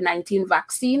the COVID-19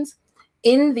 vaccines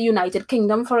in the United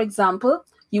Kingdom, for example,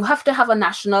 you have to have a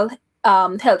national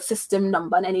health system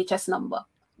number, an NHS number.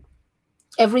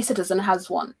 Every citizen has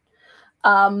one.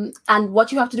 And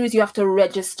what you have to do is you have to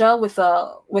register with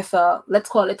a, let's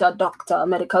call it a doctor, a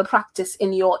medical practice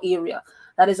in your area.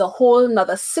 That is a whole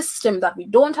nother system that we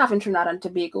don't have in Trinidad and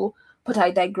Tobago, but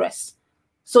I digress.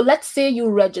 So let's say you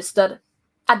registered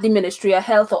at the Ministry of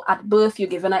Health, or at birth, you're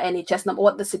given an NHS number,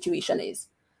 what the situation is.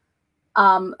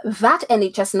 That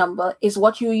NHS number is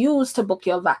what you use to book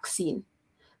your vaccine.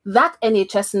 That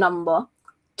NHS number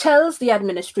tells the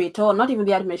administrator, or not even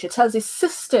the administrator, tells the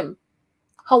system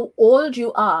how old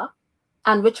you are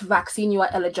and which vaccine you are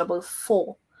eligible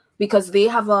for, because they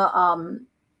have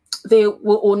they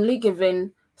were only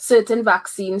given certain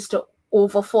vaccines to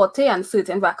over 40 and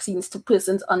certain vaccines to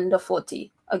persons under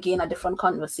 40. Again, a different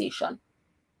conversation.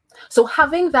 So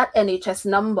having that NHS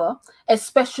number,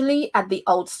 especially at the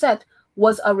outset,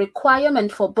 was a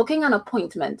requirement for booking an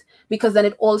appointment, because then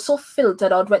it also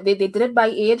filtered out, they did it by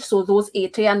age. So those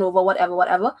 80 and over,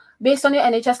 whatever, based on your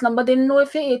NHS number, they know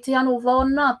if you're 80 and over or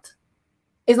not.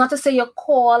 It's not to say you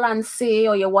call and say,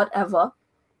 or you whatever.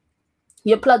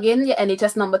 You plug in your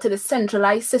NHS number to the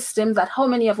centralized system that how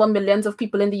many of our millions of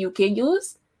people in the UK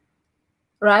use,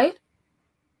 right?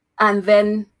 And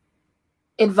then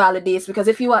it validates, because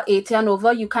if you are 80 and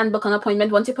over, you can't book an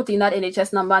appointment. Once you put in that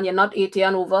NHS number and you're not 80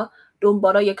 and over, don't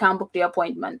bother, you can't book the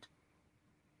appointment,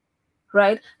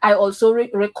 right? I also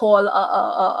recall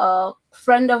a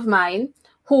friend of mine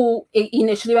who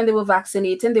initially, when they were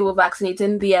vaccinating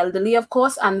the elderly, of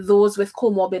course, and those with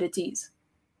comorbidities.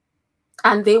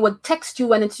 And they would text you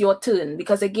when it's your turn,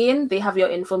 because again, they have your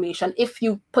information. If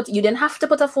you didn't have to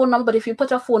put a phone number, but if you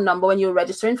put a phone number when you're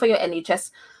registering for your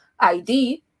NHS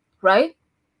ID, right,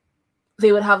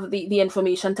 they would have the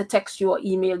information to text you or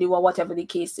email you or whatever the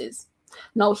case is.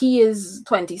 Now, he is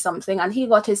 20 something and he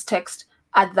got his text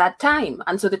at that time.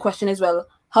 And so the question is, well,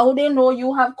 how they know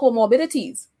you have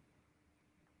comorbidities,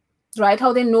 right?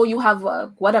 How they know you have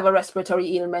whatever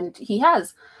respiratory ailment he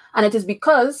has. And it is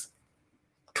because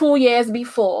 2 years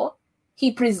before, he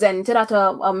presented at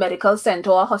a medical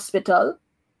center or a hospital,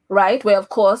 right? Where, of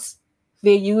course,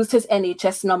 they used his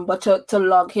NHS number to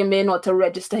log him in or to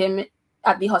register him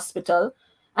at the hospital.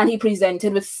 And he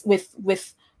presented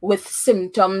with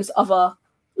symptoms of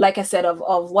like I said,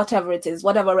 of whatever it is,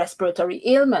 whatever respiratory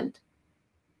ailment.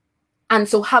 And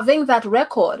so having that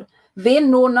record, they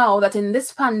know now that in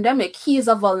this pandemic, he is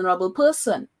a vulnerable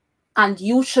person and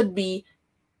you should be,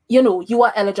 you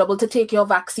are eligible to take your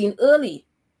vaccine early.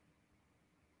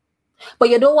 But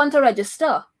you don't want to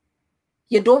register.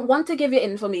 You don't want to give your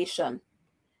information.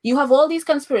 You have all these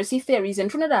conspiracy theories in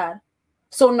Trinidad.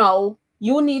 So now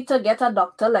you need to get a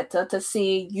doctor letter to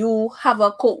say you have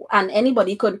a and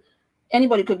anybody could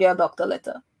get a doctor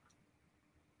letter.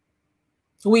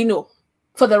 We know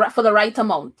for the right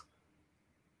amount.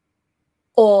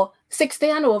 Or 60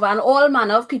 and over, and all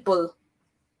manner of people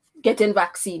getting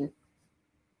vaccine.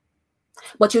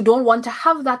 But you don't want to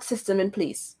have that system in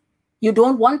place. You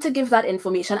don't want to give that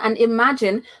information. And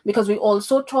imagine, because we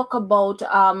also talk about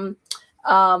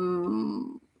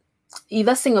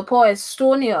either Singapore or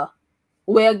Estonia,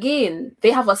 where again,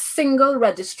 they have a single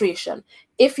registration.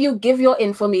 If you give your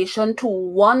information to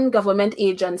one government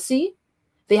agency,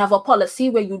 they have a policy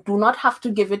where you do not have to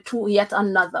give it to yet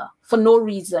another for no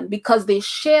reason, because they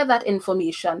share that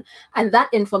information, and that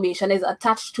information is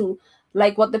attached to,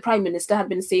 like what the Prime Minister had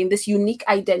been saying, this unique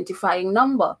identifying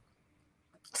number.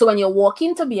 So when you're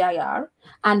walking to BIR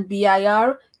and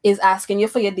BIR is asking you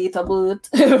for your date of birth,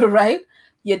 right?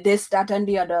 Your this, that, and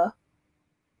the other,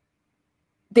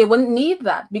 they wouldn't need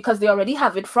that because they already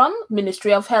have it from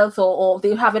Ministry of Health, or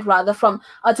they have it rather from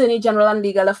Attorney General and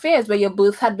Legal Affairs, where your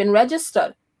birth had been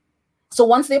registered. So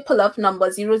once they pull up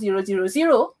number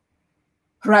 0000,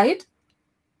 right,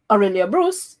 Aurelia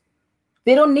Bruce,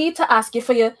 they don't need to ask you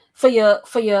for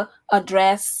your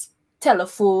address,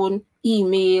 telephone,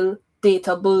 email, date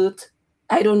of birth,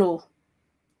 I don't know,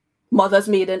 mother's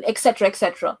maiden,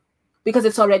 etc., because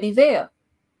it's already there.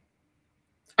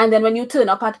 And then when you turn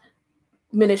up at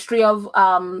Ministry of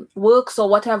Works or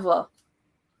whatever,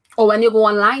 or when you go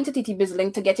online to TT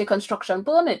Bizlink to get your construction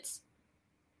permits,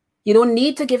 you don't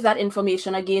need to give that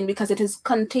information again because it is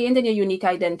contained in your unique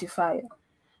identifier.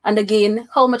 And again,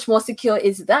 how much more secure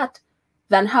is that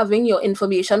than having your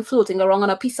information floating around on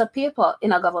a piece of paper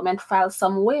in a government file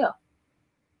somewhere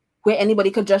where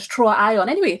anybody could just throw an eye on?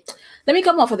 Anyway, let me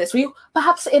come off of this. We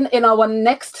perhaps in our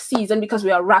next season, because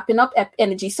we are wrapping up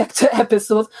energy sector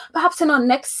episodes, perhaps in our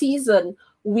next season,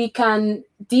 we can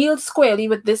deal squarely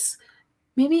with this.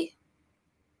 Maybe,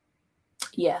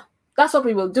 yeah, that's what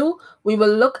we will do. We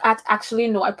will look at, actually,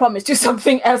 no, I promised you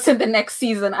something else in the next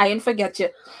season. I ain't forget you.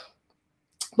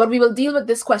 But we will deal with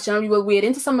this question and we will wade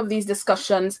into some of these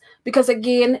discussions because,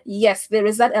 again, yes, there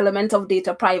is that element of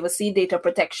data privacy, data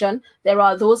protection. There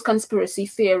are those conspiracy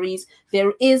theories.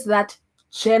 There is that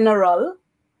general,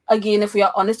 again, if we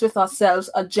are honest with ourselves,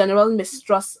 a general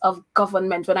mistrust of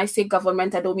government. When I say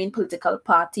government, I don't mean political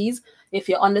parties. If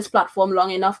you're on this platform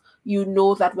long enough, you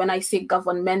know that when I say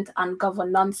government and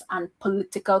governance and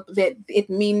political, it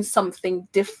means something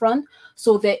different.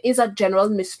 So there is a general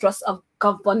mistrust of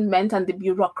government and the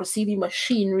bureaucracy, the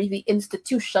machinery, the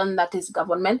institution that is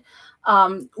government.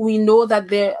 We know that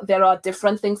there are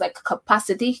different things like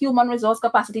capacity, human resource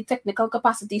capacity, technical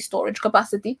capacity, storage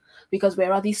capacity, because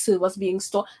where are these servers being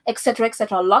stored, etc.,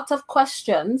 etc. Lots of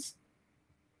questions.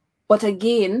 But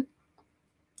again,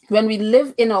 when we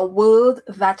live in a world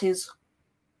that is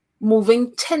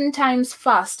moving 10 times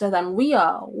faster than we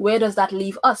are, where does that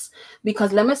leave us?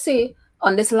 Because let me say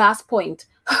on this last point,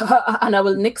 and I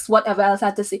will nix whatever else I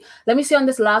had to say. Let me say on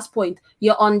this last point,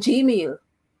 you're on Gmail,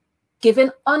 giving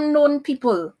unknown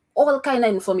people all kind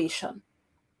of information.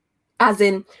 As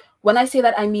in, when I say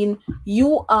that, I mean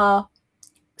you are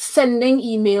sending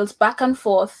emails back and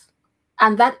forth,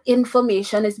 and that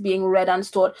information is being read and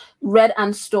stored,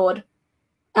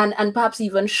 and perhaps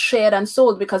even shared and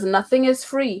sold, because nothing is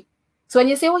free. So when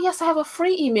you say, oh, yes, I have a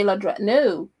free email address,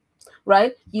 no,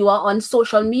 right? You are on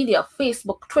social media,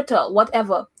 Facebook, Twitter,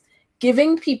 whatever,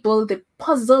 giving people the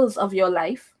puzzles of your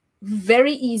life,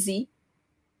 very easy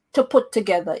to put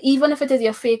together, even if it is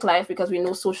your fake life, because we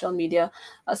know social media,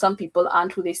 some people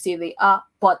aren't who they say they are.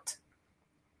 But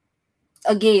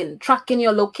again, tracking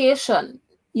your location,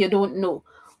 you don't know.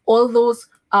 All those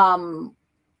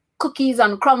cookies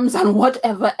and crumbs and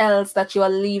whatever else that you are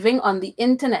leaving on the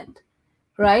internet,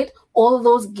 right? All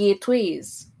those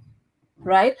gateways,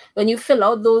 right? When you fill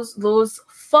out those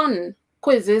fun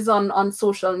quizzes on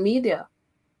social media,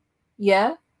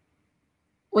 yeah?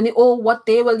 When you, oh, what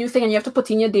day will you think, and you have to put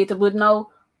in your date of birth. Now,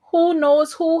 who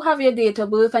knows who have your date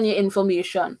of birth and your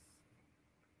information?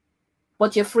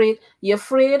 But you're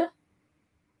afraid,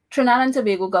 Trinidad and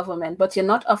Tobago government, but you're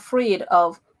not afraid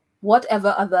of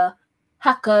whatever other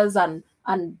hackers and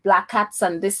black hats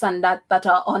and this and that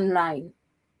are online.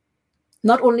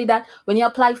 Not only that, when you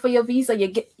apply for your visa, you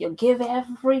give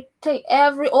everything,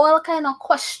 all kind of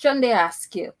question they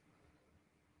ask you.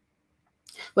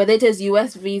 Whether it is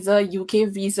US visa, UK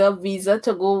visa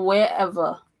to go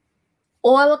wherever.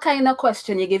 All kind of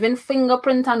question. You're giving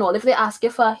fingerprint and all. If they ask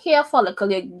you for a hair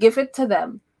follicle, you give it to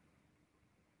them.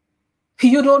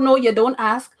 You don't know, you don't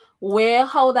ask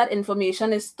how that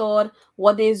information is stored,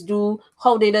 what they do,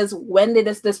 when they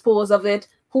dispose of it,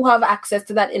 who have access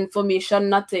to that information,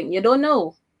 nothing. You don't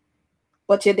know.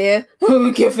 But you're there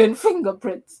giving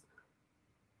fingerprints.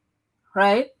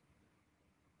 Right?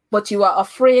 But you are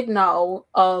afraid now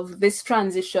of this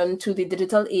transition to the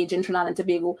digital age in Trinidad and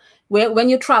Tobago, where when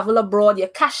you travel abroad, you're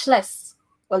cashless.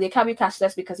 Well, you can't be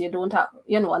cashless because you don't have,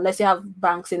 unless you have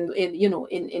banks in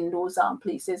those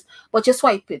places. But you're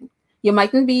swiping. You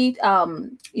mightn't be,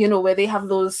 where they have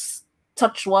those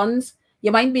touch ones.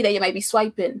 You might be there, you might be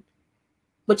swiping.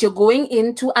 But you're going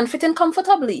into and fitting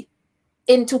comfortably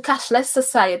into cashless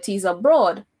societies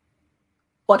abroad.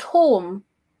 But home,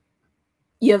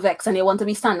 you're vexed and you want to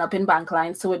be stand up in bank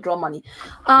lines to withdraw money.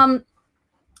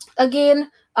 Again,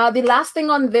 the last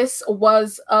thing on this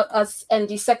was a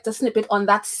NG sector snippet on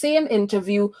that same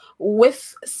interview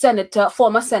with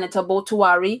former Senator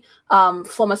Botuari,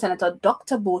 former Senator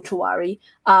Dr. Botuari,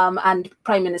 and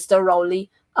Prime Minister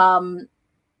Rowley.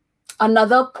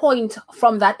 Another point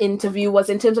from that interview was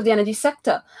in terms of the energy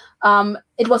sector.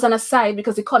 It was an aside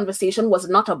because the conversation was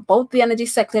not about the energy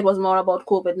sector. It was more about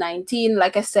COVID-19.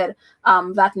 Like I said,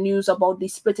 that news about the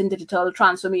split in digital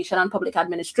transformation and public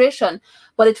administration.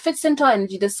 But it fits into our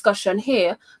energy discussion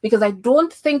here because I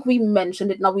don't think we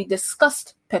mentioned it. Now, we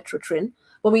discussed Petrotrin,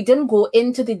 but we didn't go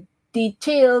into the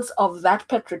details of that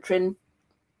Petrotrin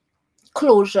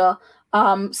closure.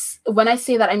 When I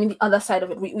say that, I mean the other side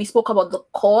of it. We spoke about the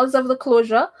cause of the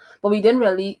closure, but we didn't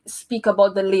really speak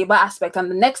about the labor aspect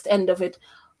and the next end of it.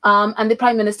 And the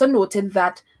Prime Minister noted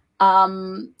that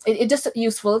it just a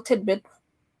useful tidbit,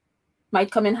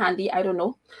 might come in handy, I don't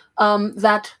know,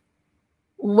 that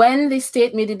when the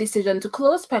state made the decision to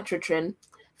close Petrotrin,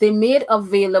 they made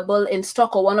available in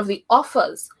stock, or one of the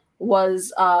offers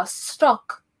was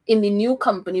stock in the new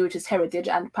company, which is Heritage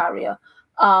and Paria,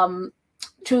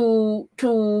 to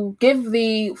give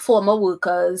the former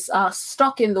workers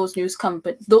stock in those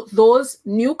those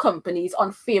new companies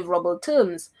on favorable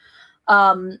terms,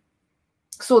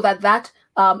 so that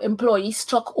employee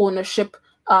stock ownership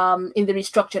in the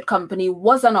restructured company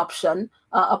was an option.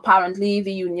 Apparently,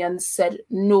 the unions said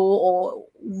no, or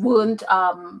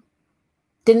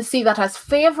didn't see that as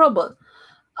favorable.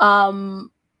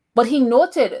 But he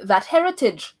noted that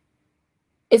Heritage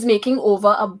is making over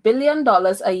 $1 billion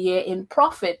a year in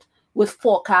profit, with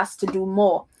forecasts to do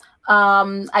more.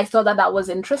 I thought that was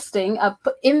interesting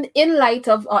in light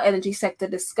of our energy sector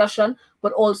discussion,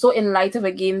 but also in light of,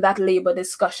 again, that labor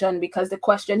discussion, because the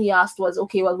question he asked was,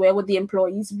 okay, well, where would the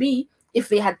employees be if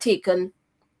they had taken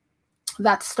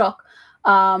that stock?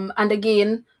 And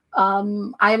again,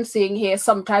 I am saying here,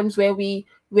 sometimes where we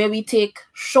take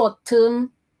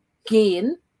short-term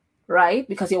gain, right?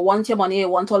 Because you want your money, you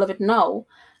want all of it now,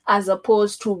 as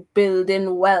opposed to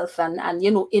building wealth and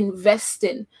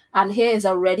investing. And here is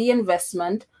a ready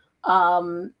investment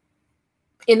in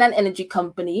an energy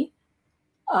company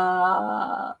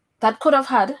that could have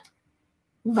had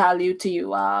value to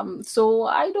you. So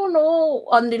I don't know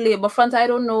on the labor front. I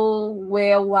don't know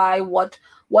where, why, what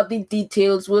the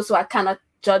details were. So I cannot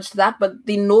judge that. But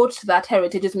the note that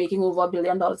Heritage is making over $1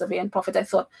 billion a year in profit, I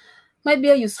thought might be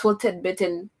a useful tidbit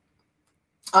in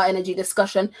our energy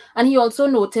discussion. And he also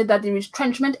noted that the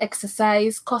retrenchment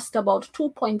exercise cost about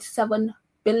 $2.7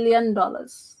 billion.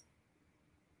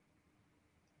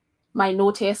 My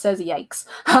note here says yikes.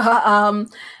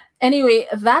 Anyway,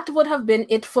 that would have been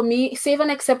it for me, save and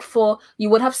except for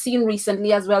you would have seen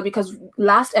recently as well, because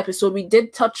last episode we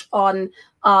did touch on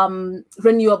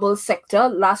renewable sector,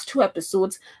 last 2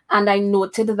 episodes, and I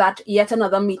noted that yet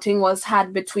another meeting was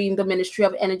had between the Ministry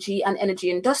of Energy and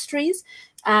Energy Industries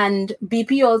and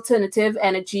BP Alternative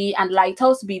Energy and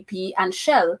Lighthouse BP and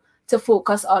Shell to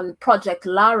focus on Project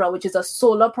Lara, which is a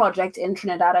solar project in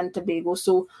Trinidad and Tobago.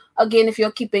 So again, if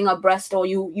you're keeping abreast, or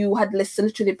you had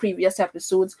listened to the previous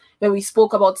episodes where we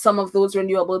spoke about some of those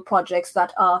renewable projects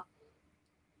that are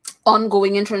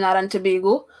ongoing in Trinidad and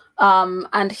Tobago,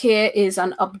 and here is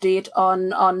an update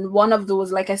on one of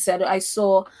those. Like I said, I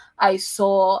saw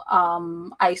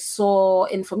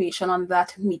information on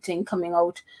that meeting coming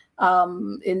out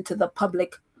into the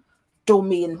public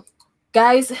domain.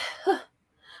 Guys,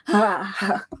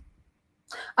 I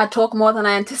talk more than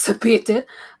I anticipated.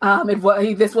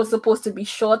 This was supposed to be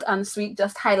short and sweet,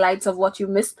 just highlights of what you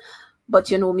missed,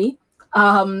 but you know me.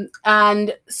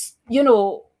 And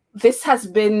this has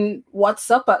been what's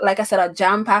up. Like I said, a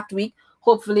jam-packed week.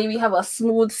 Hopefully we have a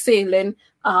smooth sailing,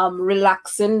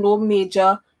 relaxing, no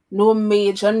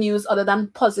major news other than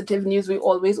positive news. We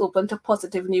always open to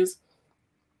positive news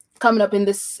coming up in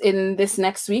this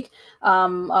next week.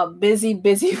 A busy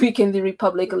week in the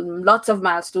Republic, lots of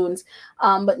milestones.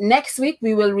 But next week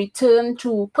we will return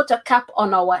to put a cap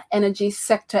on our energy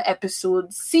sector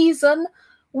episode season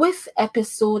with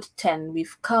episode 10.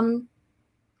 We've come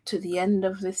to the end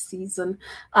of this season.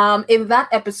 In that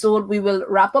episode, we will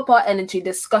wrap up our energy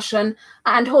discussion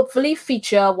and hopefully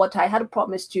feature what I had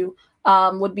promised you.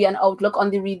 Would be an outlook on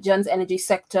the region's energy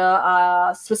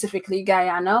sector, specifically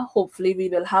Guyana. Hopefully we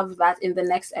will have that in the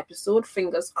next episode,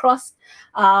 fingers crossed.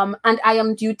 And I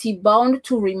am duty bound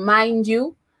to remind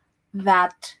you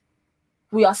that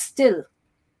we are still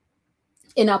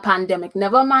in a pandemic.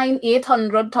 Never mind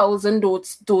 800,000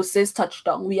 doses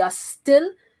touchdown. We are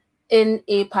still in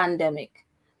a pandemic.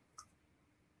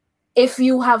 If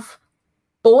you have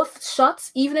both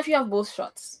shots, even if you have both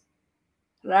shots,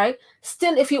 right?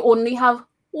 Still, if you only have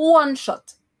one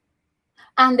shot,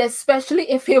 and especially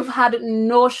if you've had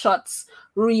no shots,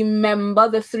 remember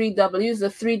the 3 Ws. The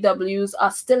 3 Ws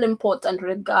are still important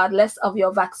regardless of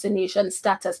your vaccination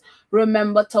status.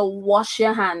 Remember to wash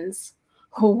your hands,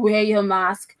 wear your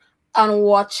mask, and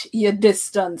watch your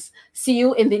distance. See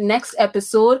you in the next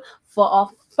episode for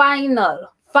our final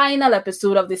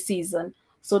episode of the season.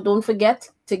 So don't forget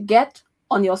to get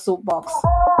on your soapbox.